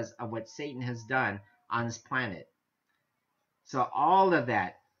because of what Satan has done on this planet. So all of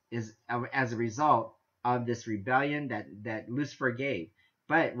that is as a result of this rebellion that Lucifer gave.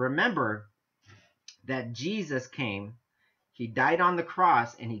 But remember that Jesus came, he died on the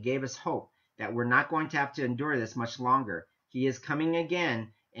cross, and he gave us hope that we're not going to have to endure this much longer. He is coming again,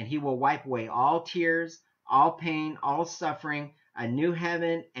 and he will wipe away all tears, all pain, all suffering. A new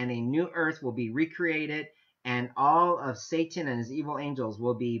heaven and a new earth will be recreated, and all of Satan and his evil angels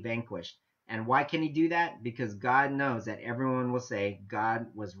will be vanquished. And why can he do that? Because God knows that everyone will say God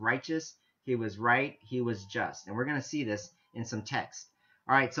was righteous, he was right, he was just. And we're going to see this in some text.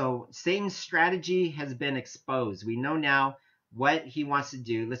 All right, so Satan's strategy has been exposed. We know now what he wants to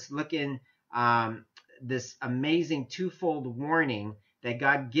do. Let's look in this amazing twofold warning that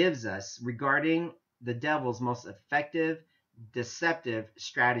God gives us regarding the devil's most effective, deceptive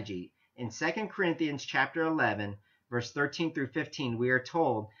strategy. In 2 Corinthians chapter 11, verse 13 through 15, we are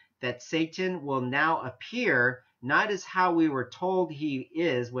told that Satan will now appear not as how we were told he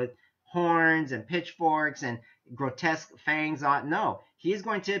is, with horns and pitchforks and grotesque fangs on. No, he is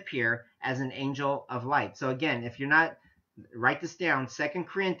going to appear as an angel of light. So again, if you're not, write this down, 2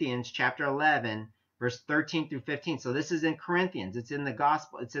 Corinthians chapter 11, verse 13 through 15. So this is in Corinthians. It's in the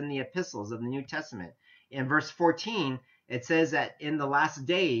gospel. It's in the epistles of the New Testament. In verse 14, it says that in the last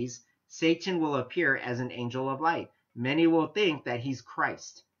days, Satan will appear as an angel of light. Many will think that he's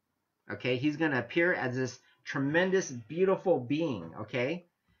Christ. Okay, he's going to appear as this tremendous, beautiful being. Okay,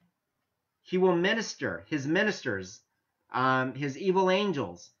 he will minister. His ministers, his evil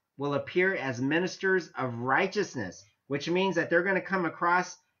angels, will appear as ministers of righteousness, which means that they're going to come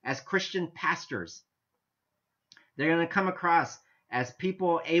across as Christian pastors. They're going to come across as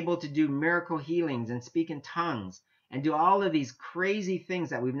people able to do miracle healings and speak in tongues and do all of these crazy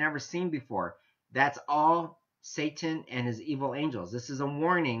things that we've never seen before. That's all Satan and his evil angels. This is a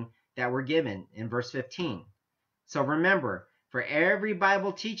warning that we're given in verse 15. So remember, for every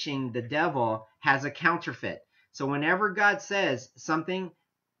Bible teaching, the devil has a counterfeit. So whenever God says something,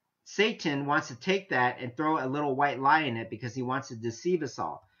 Satan wants to take that and throw a little white lie in it because he wants to deceive us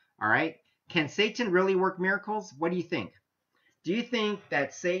all. All right? Can Satan really work miracles? What do you think? Do you think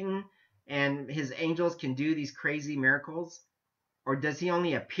that Satan and his angels can do these crazy miracles? Or does he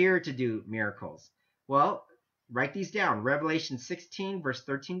only appear to do miracles? Well, write these down. Revelation 16, verse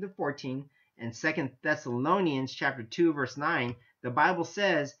 13 to 14, in 2 Thessalonians chapter 2, verse 9, the Bible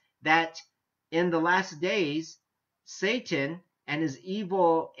says that in the last days, Satan and his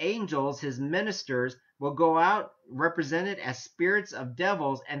evil angels, his ministers, will go out represented as spirits of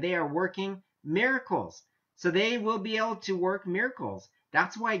devils, and they are working miracles. So they will be able to work miracles.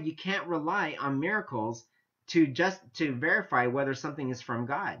 That's why you can't rely on miracles to verify whether something is from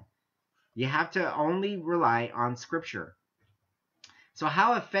God. You have to only rely on Scripture. So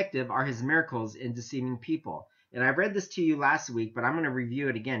how effective are his miracles in deceiving people? And I read this to you last week, but I'm going to review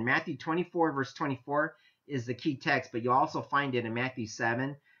it again. Matthew 24, verse 24 is the key text, but you'll also find it in Matthew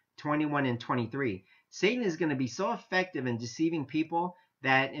 7, 21 and 23. Satan is going to be so effective in deceiving people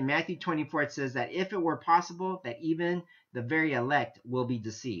that in Matthew 24 it says that if it were possible, that even the very elect will be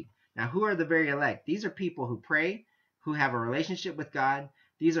deceived. Now, who are the very elect? These are people who pray, who have a relationship with God.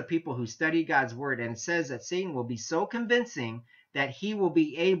 These are people who study God's word. And it says that Satan will be so convincing that he will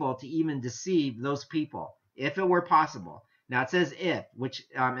be able to even deceive those people, if it were possible. Now, it says if, which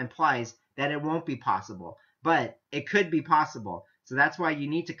implies that it won't be possible, but it could be possible. So that's why you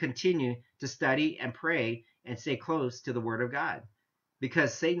need to continue to study and pray and stay close to the word of God,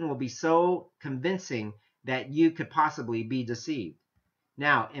 because Satan will be so convincing that you could possibly be deceived.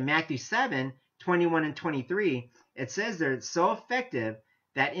 Now, in Matthew 7, 21 and 23, it says there it's so effective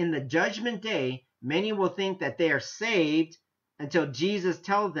that in the judgment day, many will think that they are saved until Jesus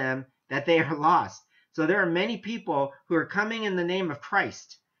tells them that they are lost. So there are many people who are coming in the name of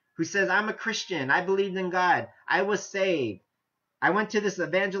Christ, who says, I'm a Christian, I believed in God, I was saved. I went to this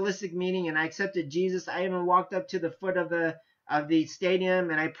evangelistic meeting and I accepted Jesus. I even walked up to the foot of the stadium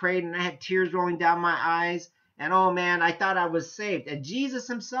and I prayed and I had tears rolling down my eyes. And oh man, I thought I was saved. And Jesus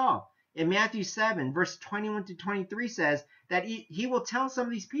himself in Matthew 7, verse 21 to 23 says that he will tell some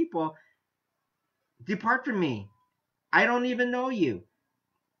of these people, depart from me. I don't even know you.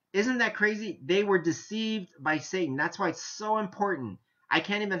 Isn't that crazy? They were deceived by Satan. That's why it's so important. I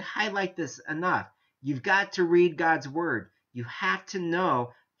can't even highlight this enough. You've got to read God's word. You have to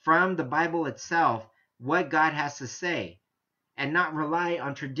know from the Bible itself what God has to say, and not rely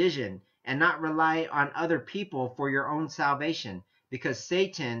on tradition and not rely on other people for your own salvation, because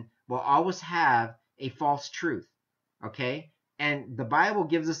Satan will always have a false truth. Okay? And the Bible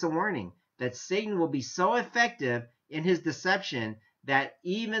gives us a warning that Satan will be so effective in his deception that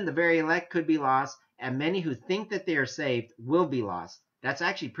even the very elect could be lost, and many who think that they are saved will be lost. That's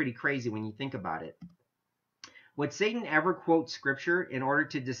actually pretty crazy when you think about it. Would Satan ever quote scripture in order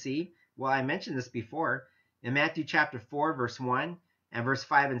to deceive? Well, I mentioned this before. In Matthew chapter 4, verse 1 and verse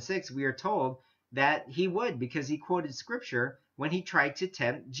 5 and 6, we are told that he would, because he quoted scripture when he tried to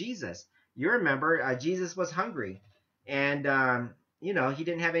tempt Jesus. You remember, Jesus was hungry, and he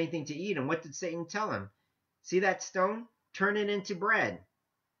didn't have anything to eat. And what did Satan tell him? See that stone? Turn it into bread.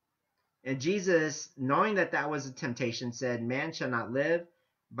 And Jesus, knowing that that was a temptation, said, man shall not live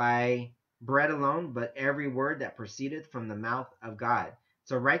by bread alone, but every word that proceedeth from the mouth of God.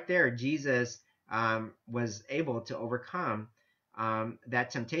 So right there, Jesus was able to overcome that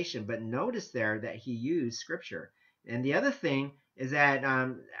temptation. But notice there that he used scripture. And the other thing is that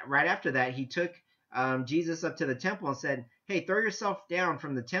right after that, he took Jesus up to the temple and said, hey, throw yourself down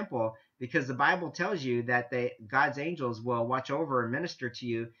from the temple, because the Bible tells you that God's angels will watch over and minister to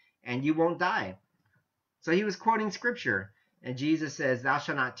you, and you won't die. So he was quoting scripture. And Jesus says, thou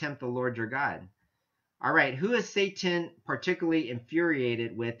shalt not tempt the Lord your God. All right, who is Satan particularly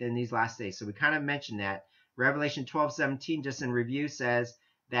infuriated with in these last days? So we kind of mentioned that. Revelation 12:17, just in review, says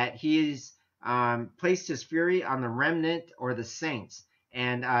that he's placed his fury on the remnant or the saints.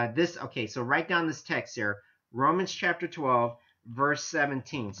 And so write down this text here. Romans chapter 12, verse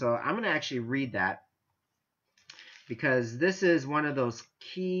 17. So I'm going to actually read that, because this is one of those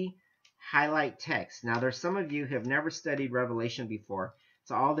key highlight texts. Now, there's some of you who have never studied Revelation before,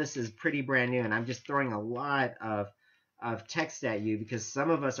 so all this is pretty brand new, and I'm just throwing a lot of text at you, because some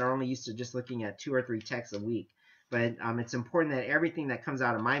of us are only used to just looking at 2 or 3 texts a week. But it's important that everything that comes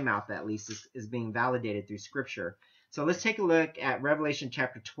out of my mouth, at least, is being validated through Scripture. So let's take a look at Revelation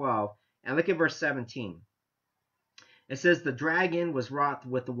chapter 12, and look at verse 17. It says, the dragon was wroth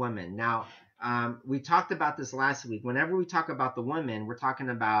with the woman. Now, we talked about this last week. Whenever we talk about the woman, we're talking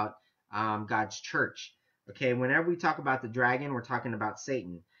about God's church. Okay, whenever we talk about the dragon, we're talking about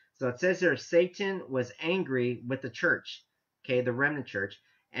Satan. So it says here, Satan was angry with the church, okay, the remnant church,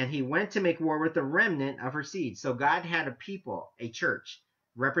 and he went to make war with the remnant of her seed. So God had a people, a church,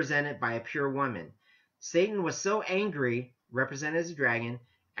 represented by a pure woman. Satan was so angry, represented as a dragon,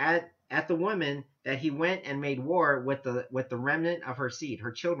 at the woman, that he went and made war with the remnant of her seed,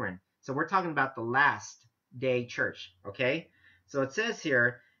 her children. So we're talking about the last day church, okay? So it says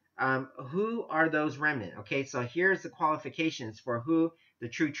here, who are those remnant? Okay, so here's the qualifications for who the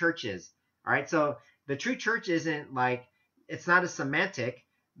true church is. All right, so the true church isn't like, it's not a semantic,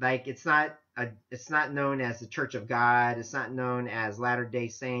 like it's not known as the Church of God. It's not known as Latter-day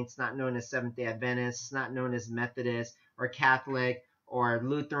Saints. It's not known as Seventh-day Adventists. It's not known as Methodist or Catholic or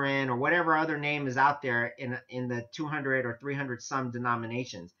Lutheran or whatever other name is out there in the 200 or 300 some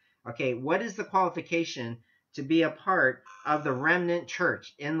denominations. Okay, what is the qualification to be a part of the remnant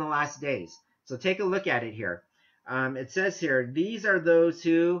church in the last days? So take a look at it here. It says here, these are those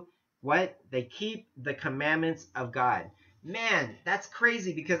who, what? They keep the commandments of God. Man, that's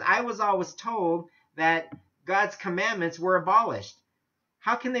crazy, because I was always told that God's commandments were abolished.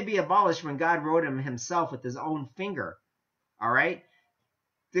 How can they be abolished when God wrote them himself with his own finger? All right?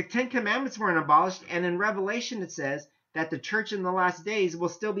 The 10 Commandments weren't abolished, and in Revelation it says that the church in the last days will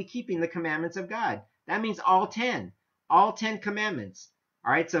still be keeping the commandments of God. That means all 10 commandments.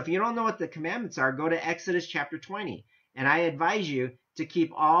 All right, so if you don't know what the commandments are, go to Exodus chapter 20, and I advise you to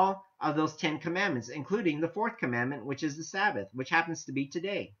keep all of those 10 commandments, including the 4th commandment, which is the Sabbath, which happens to be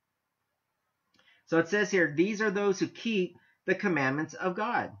today. So it says here, these are those who keep the commandments of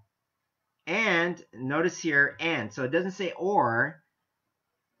God. And notice here, and. So it doesn't say or,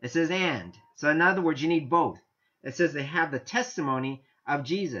 it says and. So in other words, you need both. It says they have the testimony of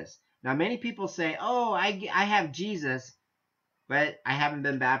Jesus. Now many people say, oh, I have Jesus, but I haven't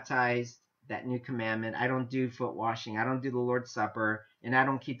been baptized, that new commandment. I don't do foot washing. I don't do the Lord's Supper, and I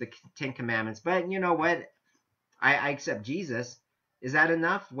don't keep the 10 commandments. But you know what? I accept Jesus. Is that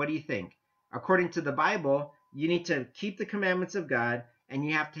enough? What do you think? According to the Bible, you need to keep the commandments of God, and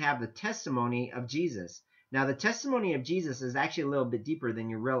you have to have the testimony of Jesus. Now, the testimony of Jesus is actually a little bit deeper than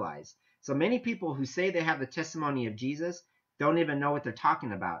you realize. So many people who say they have the testimony of Jesus don't even know what they're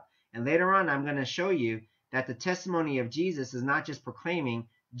talking about. And later on, I'm going to show you that the testimony of Jesus is not just proclaiming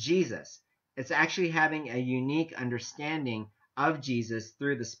Jesus. It's actually having a unique understanding of Jesus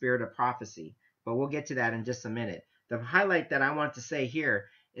through the spirit of prophecy. But we'll get to that in just a minute. The highlight that I want to say here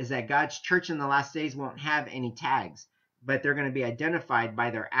is that God's church in the last days won't have any tags, but they're going to be identified by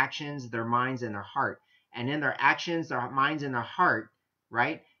their actions, their minds, and their heart. And in their actions, their minds, and their heart,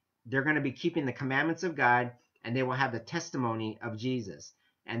 right, they're going to be keeping the commandments of God, and they will have the testimony of Jesus.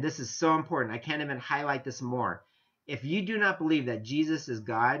 And this is so important. I can't even highlight this more. If you do not believe that Jesus is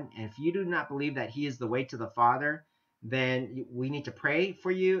God, and if you do not believe that he is the way to the Father, then we need to pray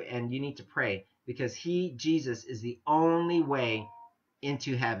for you, and you need to pray, because Jesus, is the only way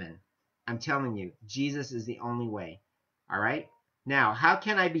into heaven. I'm telling you, Jesus is the only way. All right? Now, how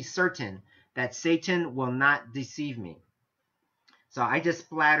can I be certain that Satan will not deceive me? So I just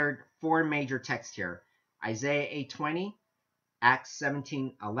splattered 4 major texts here. Isaiah 8:20, Acts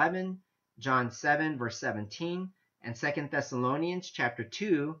 17:11, John 7, verse 17, and 2 Thessalonians chapter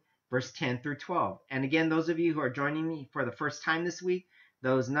 2, verse 10 through 12. And again, those of you who are joining me for the first time this week,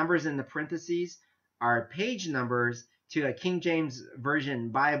 those numbers in the parentheses are page numbers to a King James Version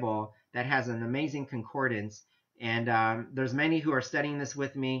Bible that has an amazing concordance. And there's many who are studying this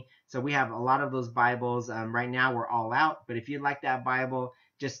with me. So we have a lot of those Bibles. Right now we're all out. But if you'd like that Bible,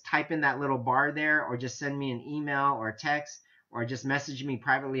 just type in that little bar there, or just send me an email or a text, or just message me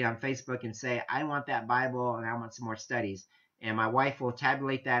privately on Facebook and say, I want that Bible and I want some more studies. And my wife will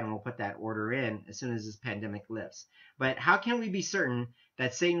tabulate that, and we'll put that order in as soon as this pandemic lifts. But how can we be certain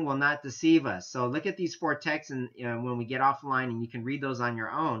that Satan will not deceive us? So look at these 4 texts, and when we get offline, and you can read those on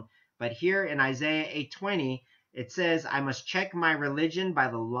your own. But here in Isaiah 8:20, it says, I must check my religion by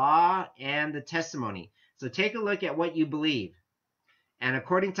the law and the testimony. So take a look at what you believe. And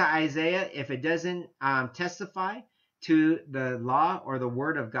according to Isaiah, if it doesn't testify to the law or the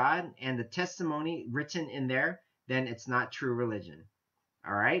word of God and the testimony written in there, then it's not true religion.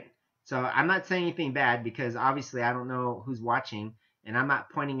 All right? So I'm not saying anything bad, because obviously I don't know who's watching, and I'm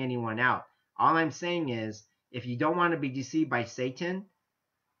not pointing anyone out. All I'm saying is, if you don't want to be deceived by Satan,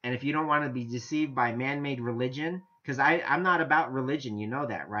 and if you don't want to be deceived by man-made religion, because I'm not about religion, you know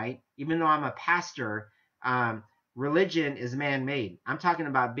that, right? Even though I'm a pastor, religion is man-made. I'm talking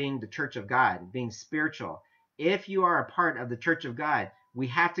about being the church of God, being spiritual. If you are a part of the church of God, we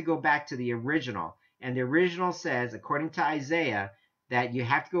have to go back to the original. And the original says, according to Isaiah, that you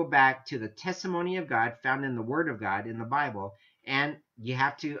have to go back to the testimony of God found in the Word of God in the Bible, and you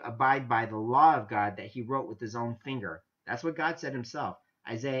have to abide by the law of God that he wrote with his own finger. That's what God said himself,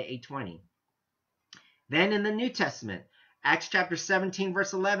 Isaiah 8:20. Then in the New Testament, Acts chapter 17,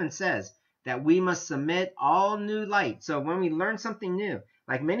 verse 11 says that we must submit all new light. So when we learn something new,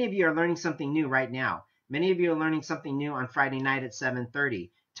 like many of you are learning something new right now. Many of you are learning something new on Friday night at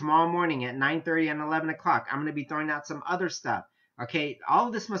 7:30. Tomorrow morning at 9:30 and 11 o'clock, I'm going to be throwing out some other stuff. Okay, all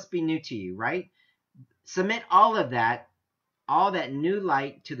of this must be new to you, right? Submit all that new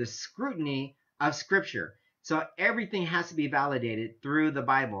light to the scrutiny of Scripture. So everything has to be validated through the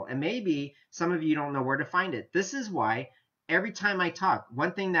Bible. And maybe some of you don't know where to find it. This is why every time I talk,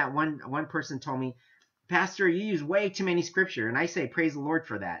 one thing that one person told me, Pastor, you use way too many scripture. And I say, praise the Lord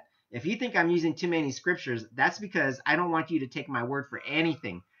for that. If you think I'm using too many scriptures, that's because I don't want you to take my word for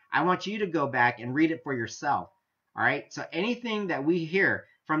anything. I want you to go back and read it for yourself. All right. So anything that we hear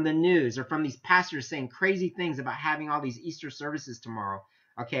from the news or from these pastors saying crazy things about having all these Easter services tomorrow,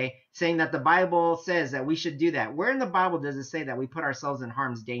 okay, saying that the Bible says that we should do that. Where in the Bible does it say that we put ourselves in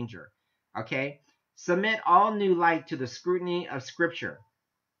harm's danger? Okay. Submit all new light to the scrutiny of Scripture.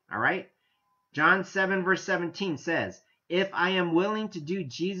 All right. John 7 verse 17 says, if I am willing to do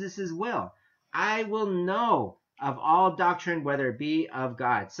Jesus' will, I will know of all doctrine, whether it be of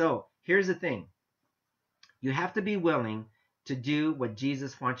God. So here's the thing. You have to be willing to do what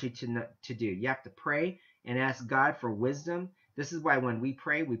Jesus wants you to do. You have to pray and ask God for wisdom. This is why when we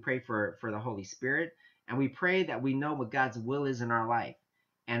pray for the Holy Spirit, and we pray that we know what God's will is in our life.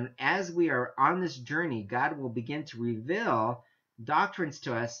 And as we are on this journey, God will begin to reveal doctrines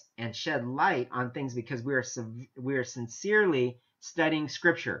to us and shed light on things because we are sincerely studying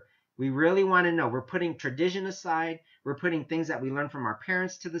Scripture. We really want to know. We're putting tradition aside. We're putting things that we learned from our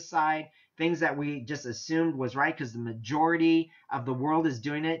parents to the side, things that we just assumed was right because the majority of the world is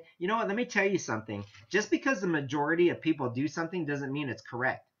doing it. You know what? Let me tell you something. Just because the majority of people do something doesn't mean it's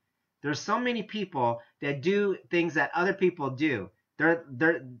correct. There's so many people that do things that other people do.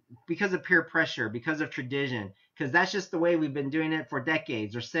 They're because of peer pressure, because of tradition, because that's just the way we've been doing it for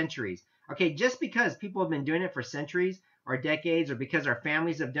decades or centuries. Okay, just because people have been doing it for centuries or decades, or because our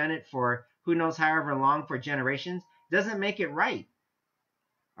families have done it for who knows however long, for generations, doesn't make it right.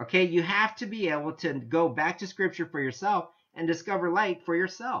 Okay, you have to be able to go back to Scripture for yourself and discover light for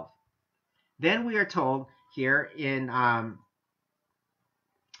yourself. Then we are told here in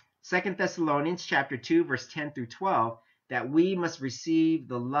 2 Thessalonians chapter 2, verse 10 through 12, that we must receive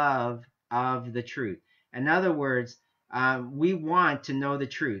the love of the truth. In other words, we want to know the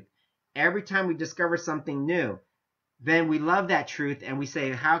truth. Every time we discover something new, then we love that truth and we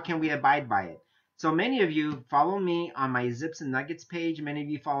say, how can we abide by it? So many of you follow me on my Zips and Nuggets page. Many of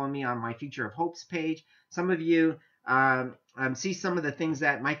you follow me on my Future of Hopes page. Some of you see some of the things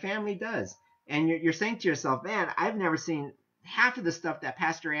that my family does. And you're saying to yourself, man, I've never seen half of the stuff that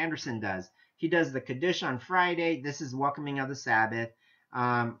Pastor Anderson does. He does the Kaddish on Friday. This is welcoming of the Sabbath.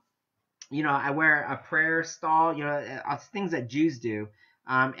 You know, I wear a prayer stall, you know, things that Jews do.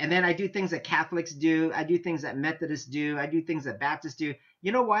 And then I do things that Catholics do. I do things that Methodists do. I do things that Baptists do.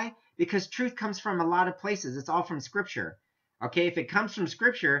 You know why? Because truth comes from a lot of places. It's all from Scripture. Okay, if it comes from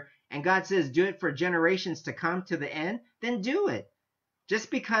Scripture and God says do it for generations to come to the end, then do it. Just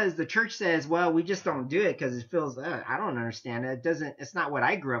because the church says, well, we just don't do it because it feels, I don't understand it. It's not what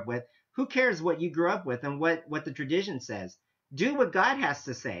I grew up with. Who cares what you grew up with and what the tradition says? Do what God has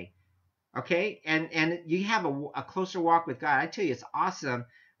to say. Okay, and you have a closer walk with God. I tell you, it's awesome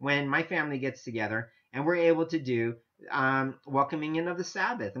when my family gets together and we're able to do welcoming in of the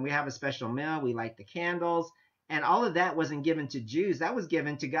Sabbath, and we have a special meal. We light the candles, and all of that wasn't given to Jews. That was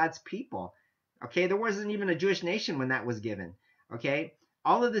given to God's people. Okay, there wasn't even a Jewish nation when that was given. Okay,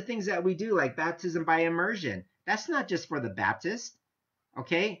 all of the things that we do, like baptism by immersion, that's not just for the Baptist.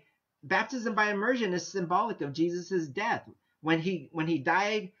 Okay, baptism by immersion is symbolic of Jesus's death when he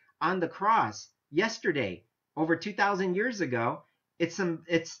died on the cross yesterday, over 2,000 years ago. It's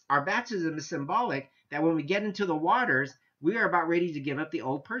our baptism is symbolic that when we get into the waters, we are about ready to give up the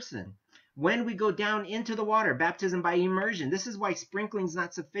old person. When we go down into the water, baptism by immersion. This is why sprinkling is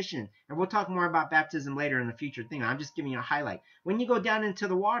not sufficient. And we'll talk more about baptism later in the future thing. I'm just giving you a highlight. When you go down into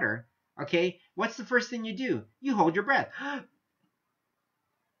the water, okay, what's the first thing you do? You hold your breath.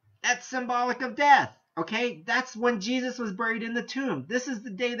 That's symbolic of death. Okay, that's when Jesus was buried in the tomb. This is the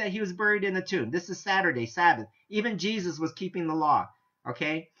day that he was buried in the tomb. This is Saturday, Sabbath. Even Jesus was keeping the law.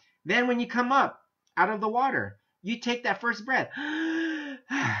 Okay, then when you come up out of the water, you take that first breath,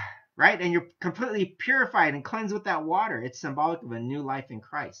 right? And you're completely purified and cleansed with that water. It's symbolic of a new life in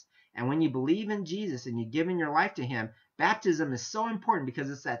Christ. And when you believe in Jesus and you've given your life to him, baptism is so important because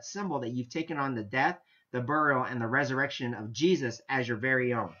it's that symbol that you've taken on the death, the burial, and the resurrection of Jesus as your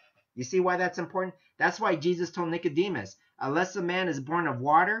very own. You see why that's important? That's why Jesus told Nicodemus, unless a man is born of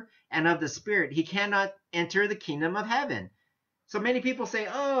water and of the Spirit, he cannot enter the kingdom of heaven. So many people say,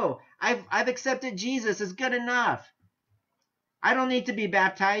 oh, I've accepted Jesus. It's good enough. I don't need to be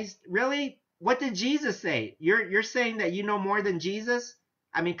baptized. Really? What did Jesus say? You're saying that you know more than Jesus?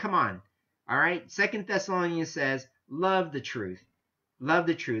 I mean, come on. All right. 2 Thessalonians says, love the truth. love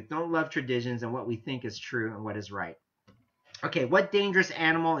the truth. Don't love traditions and what we think is true and what is right. Okay, what dangerous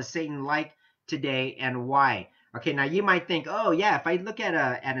animal is Satan like today and why? Okay, now you might think, oh yeah, if I look at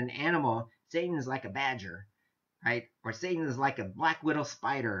an animal, Satan is like a badger, right? Or Satan is like a black widow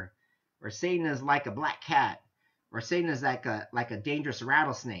spider, or Satan is like a black cat, or Satan is like a dangerous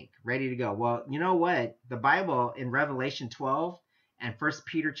rattlesnake ready to go. Well, you know what? The Bible in Revelation 12 and 1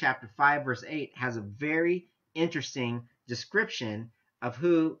 Peter chapter 5 verse 8 has a very interesting description of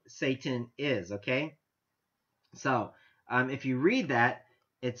who Satan is, okay? So, if you read that,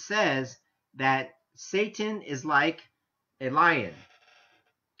 it says that Satan is like a lion,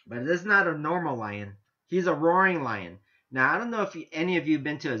 but it is not a normal lion. He's a roaring lion. Now, I don't know if any of you have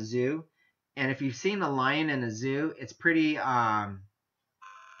been to a zoo, and if you've seen a lion in a zoo, it's pretty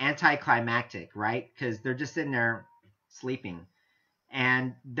anticlimactic, right? Because they're just sitting there sleeping,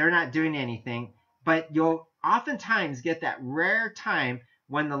 and they're not doing anything. But you'll oftentimes get that rare time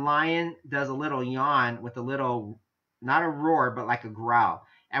when the lion does a little yawn with a little, not a roar, but like a growl.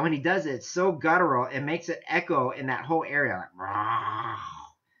 And when he does it, it's so guttural, it makes it echo in that whole area, like,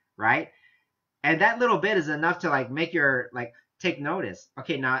 right? And that little bit is enough to like make your like take notice.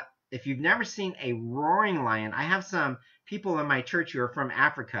 Okay, now if you've never seen a roaring lion, I have some people in my church who are from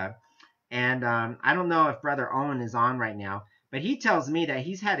Africa, and I don't know if Brother Owen is on right now, but he tells me that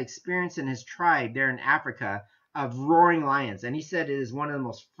he's had experience in his tribe there in Africa of roaring lions, and he said it is one of the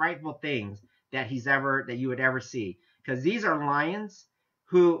most frightful things that you would ever see, because these are lions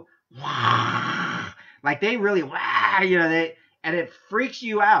who like they really and it freaks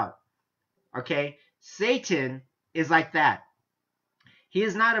you out. Okay, Satan is like that. He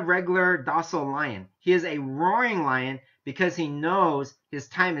is not a regular docile lion. He is a roaring lion because he knows his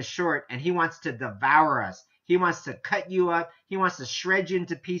time is short and he wants to devour us. He wants to cut you up. He wants to shred you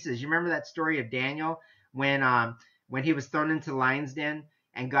into pieces. You remember that story of Daniel when he was thrown into the lion's den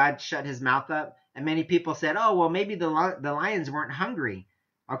and God shut his mouth up? And many people said, oh, well, maybe the lions weren't hungry.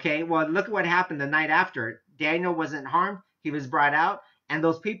 Okay, well, look at what happened the night after. Daniel wasn't harmed. He was brought out. And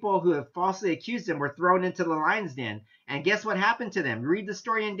those people who have falsely accused him were thrown into the lion's den. And guess what happened to them? Read the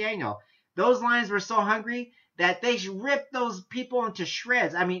story in Daniel. Those lions were so hungry that they ripped those people into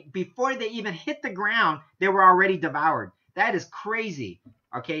shreds. I mean, before they even hit the ground, they were already devoured. That is crazy.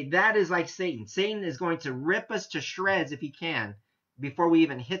 Okay, that is like Satan. Satan is going to rip us to shreds if he can before we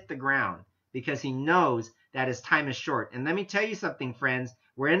even hit the ground, because he knows that his time is short. And let me tell you something, friends.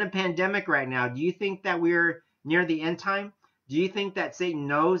 We're in a pandemic right now. Do you think that we're near the end time? Do you think that Satan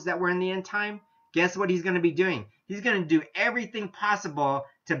knows that we're in the end time? Guess what he's going to be doing? He's going to do everything possible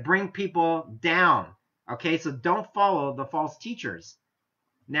to bring people down. Okay, so don't follow the false teachers.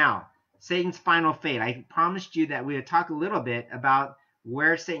 Now, Satan's final fate. I promised you that we would talk a little bit about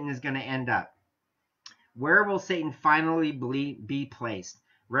where Satan is going to end up. Where will Satan finally be placed?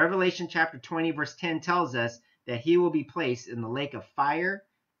 Revelation chapter 20 verse 10 tells us that he will be placed in the lake of fire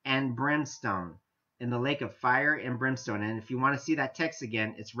and brimstone. In the lake of fire and brimstone. And if you want to see that text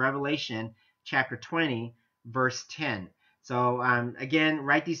again, it's Revelation chapter 20 verse 10. So again,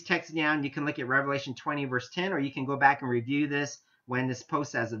 write these texts down. You can look at Revelation 20 verse 10, or you can go back and review this when this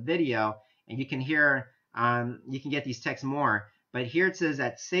posts as a video, and you can hear, you can get these texts more. But here it says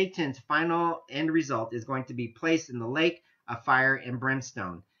that Satan's final end result is going to be placed in the lake of fire and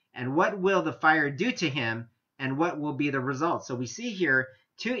brimstone. And what will the fire do to him, and what will be the result? So we see here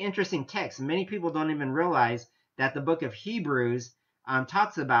two interesting texts. Many people don't even realize that the book of Hebrews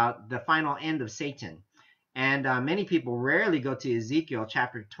talks about the final end of Satan. And many people rarely go to Ezekiel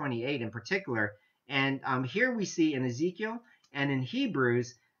chapter 28 in particular. And here we see in Ezekiel and in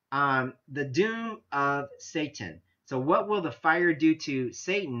Hebrews the doom of Satan. So what will the fire do to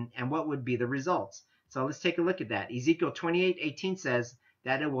Satan, and what would be the results? So let's take a look at that. Ezekiel 28:18 says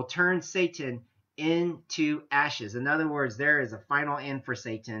that it will turn Satan into ashes. In other words, there is a final end for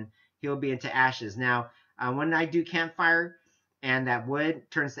Satan. He'll be into ashes. Now, when I do campfire and that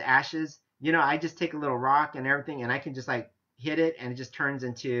wood turns to ashes, I just take a little rock and everything, and I can just like hit it, and it just turns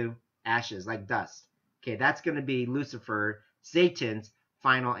into ashes, like dust. Okay, that's going to be Lucifer, Satan's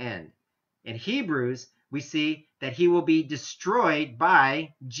final end. In Hebrews, we see that he will be destroyed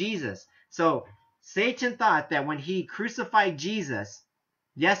by Jesus. So Satan thought that when he crucified Jesus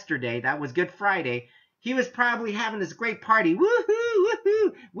yesterday, that was Good Friday, he was probably having this great party. Woohoo,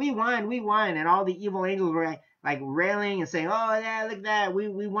 woohoo, we won. And all the evil angels were like railing and saying, oh yeah, look at that, we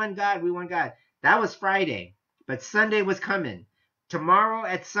won God, we won God. That was Friday, but Sunday was coming. Tomorrow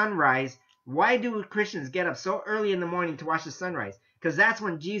at sunrise, why do Christians get up so early in the morning to watch the sunrise? Because that's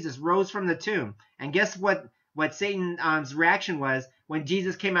when Jesus rose from the tomb. And guess what Satan's reaction was when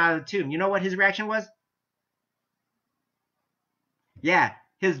Jesus came out of the tomb? You know what his reaction was? Yeah,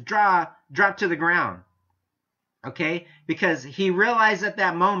 his jaw dropped to the ground. Okay? Because he realized at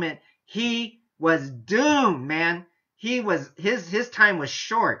that moment he was doomed, man. His time was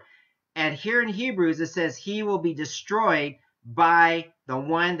short. And here in Hebrews it says he will be destroyed by the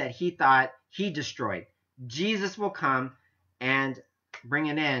one that he thought he destroyed. Jesus will come and bring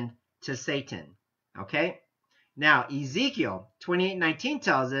an end to Satan. Okay? Now, Ezekiel 28:19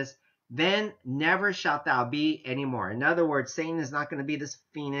 tells us, then never shalt thou be anymore. In other words, Satan is not going to be this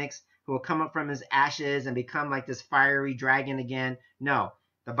phoenix who will come up from his ashes and become like this fiery dragon again. No,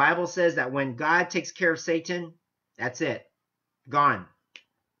 the Bible says that when God takes care of Satan, that's it. Gone.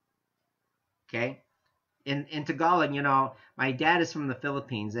 Okay? In Tagalog, my dad is from the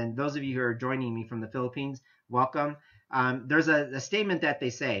Philippines, and those of you who are joining me from the Philippines, welcome. There's a statement that they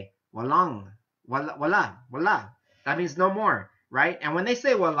say, walang, wala. That means no more, right? And when they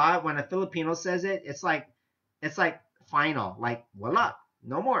say wala, when a Filipino says it, it's like final, like wala,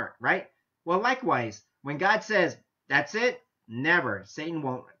 no more, right? Well, likewise, when God says that's it, never, Satan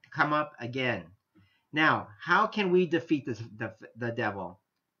won't come up again. Now, how can we defeat the devil?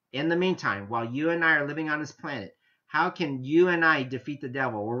 In the meantime, while you and I are living on this planet, how can you and I defeat the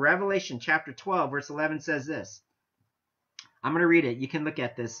devil? Well, Revelation chapter 12, verse 11 says this. I'm going to read it. You can look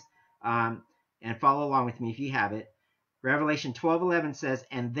at this and follow along with me if you have it. Revelation 12:11 says,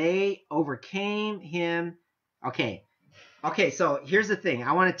 and they overcame him. Okay, so here's the thing.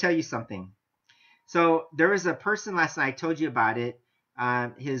 I want to tell you something. So there was a person last night, I told you about it.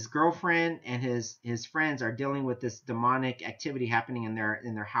 His girlfriend and his friends are dealing with this demonic activity happening in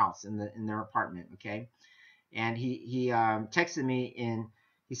their house, in their apartment. Okay, and he texted me and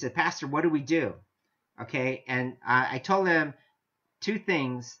he said, Pastor, what do we do? Okay, and I told him two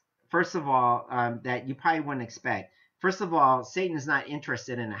things. First of all, that you probably wouldn't expect. First of all, Satan is not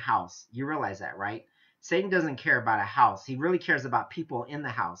interested in a house. You realize that, right? Satan doesn't care about a house. He really cares about people in the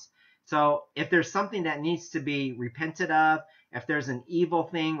house. So if there's something that needs to be repented of, if there's an evil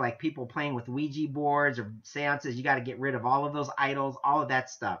thing like people playing with Ouija boards or seances, you got to get rid of all of those idols, all of that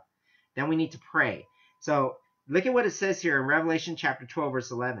stuff. Then we need to pray. So look at what it says here in Revelation chapter 12,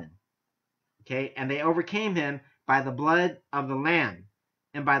 verse 11. Okay, and they overcame him by the blood of the Lamb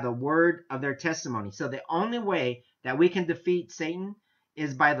and by the word of their testimony. So the only way that we can defeat Satan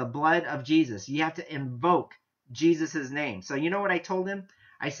is by the blood of Jesus. You have to invoke Jesus' name. So you know what I told him?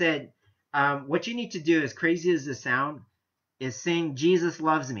 I said, what you need to do, as crazy as this sound, is sing Jesus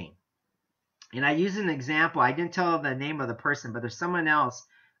Loves Me. And I use an example. I didn't tell the name of the person, but there's someone else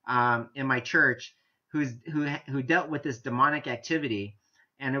in my church who dealt with this demonic activity.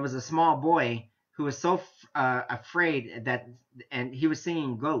 And it was a small boy who was so afraid that, and he was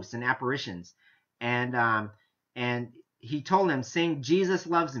seeing ghosts and apparitions. And he told him, sing Jesus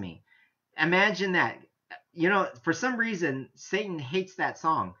Loves Me. Imagine that. For some reason, Satan hates that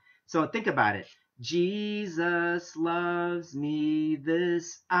song. So think about it. Jesus loves me,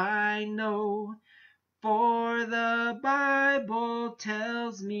 this I know, for the Bible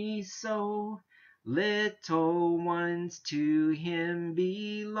tells me so. Little ones to him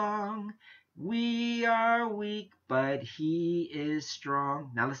belong. We are weak, but he is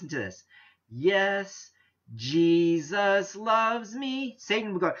strong. Now listen to this. Yes, Jesus loves me.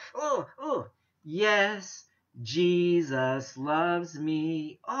 Satan would go, oh. Yes, Jesus loves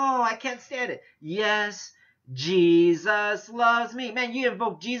me. Oh, I can't stand it. Yes, Jesus loves me. Man, you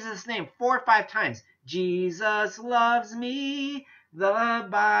invoke Jesus' name 4 or 5 times. Jesus loves me. The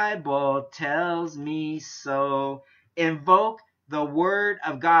Bible tells me so. Invoke the word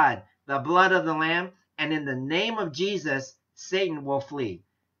of God, the blood of the Lamb, and in the name of Jesus, Satan will flee.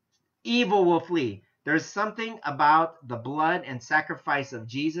 Evil will flee. There's something about the blood and sacrifice of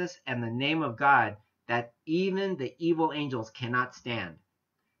Jesus and the name of God that even the evil angels cannot stand.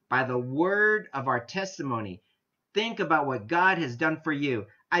 By the word of our testimony, think about what God has done for you.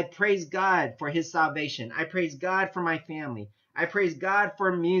 I praise God for his salvation. I praise God for my family. I praise God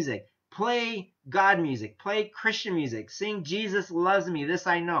for music. Play God music. Play Christian music. Sing Jesus Loves Me, this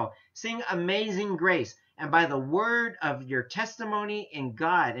I know. Sing Amazing Grace. And by the word of your testimony in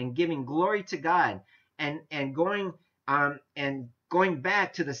God and giving glory to God and going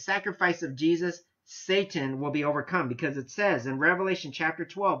back to the sacrifice of Jesus, Satan will be overcome, because it says in Revelation chapter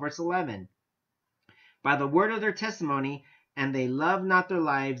 12, verse 11, by the word of their testimony, and they love not their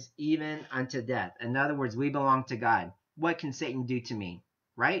lives even unto death. In other words, we belong to God. What can Satan do to me?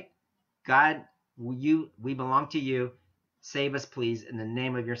 Right? God, we belong to you. Save us, please, in the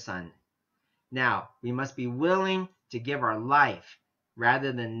name of your Son. Now, we must be willing to give our life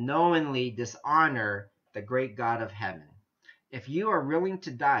rather than knowingly dishonor the great God of heaven. If you are willing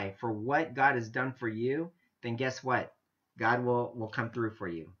to die for what God has done for you, then guess what? God will come through for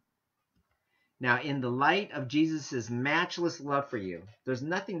you. Now, in the light of Jesus' matchless love for you, there's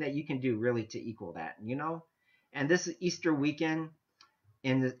nothing that you can do really to equal that, you know? And this Easter weekend,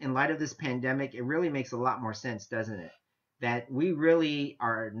 in light of this pandemic, it really makes a lot more sense, doesn't it? That we really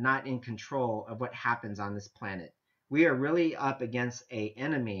are not in control of what happens on this planet. We are really up against an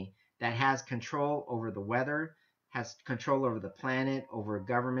enemy that has control over the weather, has control over the planet, over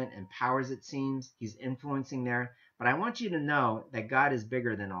government and powers, it seems. He's influencing there. But I want you to know that God is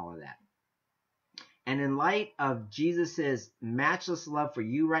bigger than all of that. And in light of Jesus' matchless love for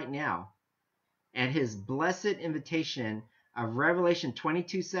you right now, and his blessed invitation of Revelation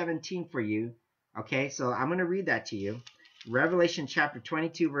 22:17 for you, okay, so I'm going to read that to you. Revelation chapter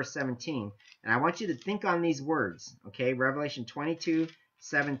 22, verse 17. And I want you to think on these words, okay? Revelation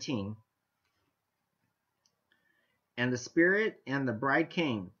 22:17. And the Spirit and the bride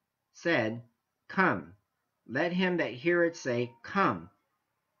came, said, Come. Let him that heareth say, Come.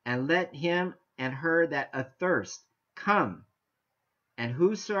 And let him and her that athirst come. And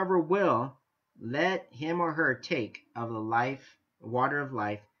whosoever will, let him or her take of the water of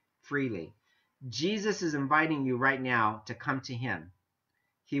life freely. Jesus is inviting you right now to come to him.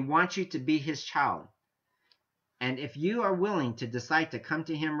 He wants you to be his child. And if you are willing to decide to come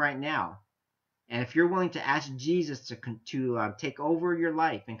to him right now, and if you're willing to ask Jesus to take over your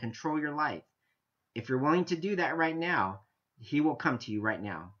life and control your life, if you're willing to do that right now, he will come to you right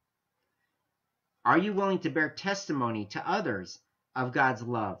now. Are you willing to bear testimony to others of God's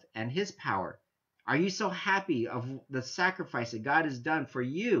love and his power? Are you so happy of the sacrifice that God has done for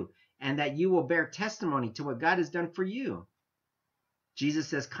you, and that you will bear testimony to what God has done for you? Jesus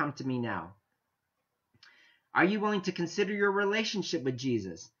says, Come to me now. Are you willing to consider your relationship with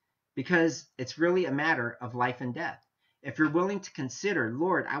Jesus? Because it's really a matter of life and death. If you're willing to consider,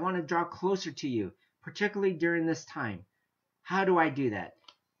 Lord, I want to draw closer to you, particularly during this time. How do I do that?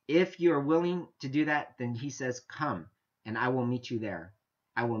 If you are willing to do that, then he says, Come, and I will meet you there.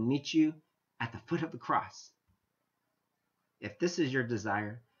 I will meet you at the foot of the cross. If this is your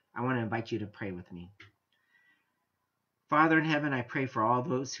desire, I want to invite you to pray with me. Father in heaven, I pray for all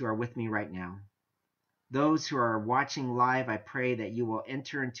those who are with me right now. Those who are watching live, I pray that you will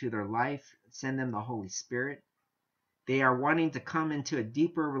enter into their life, send them the Holy Spirit. They are wanting to come into a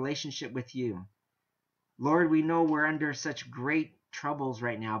deeper relationship with you. Lord, we know we're under such great troubles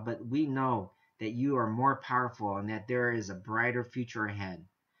right now, but we know that you are more powerful and that there is a brighter future ahead.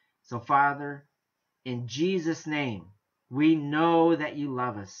 So, Father, in Jesus' name, we know that you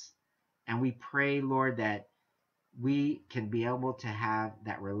love us. And we pray, Lord, that we can be able to have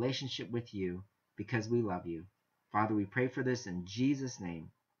that relationship with you because we love you. Father, we pray for this in Jesus' name.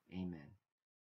 Amen.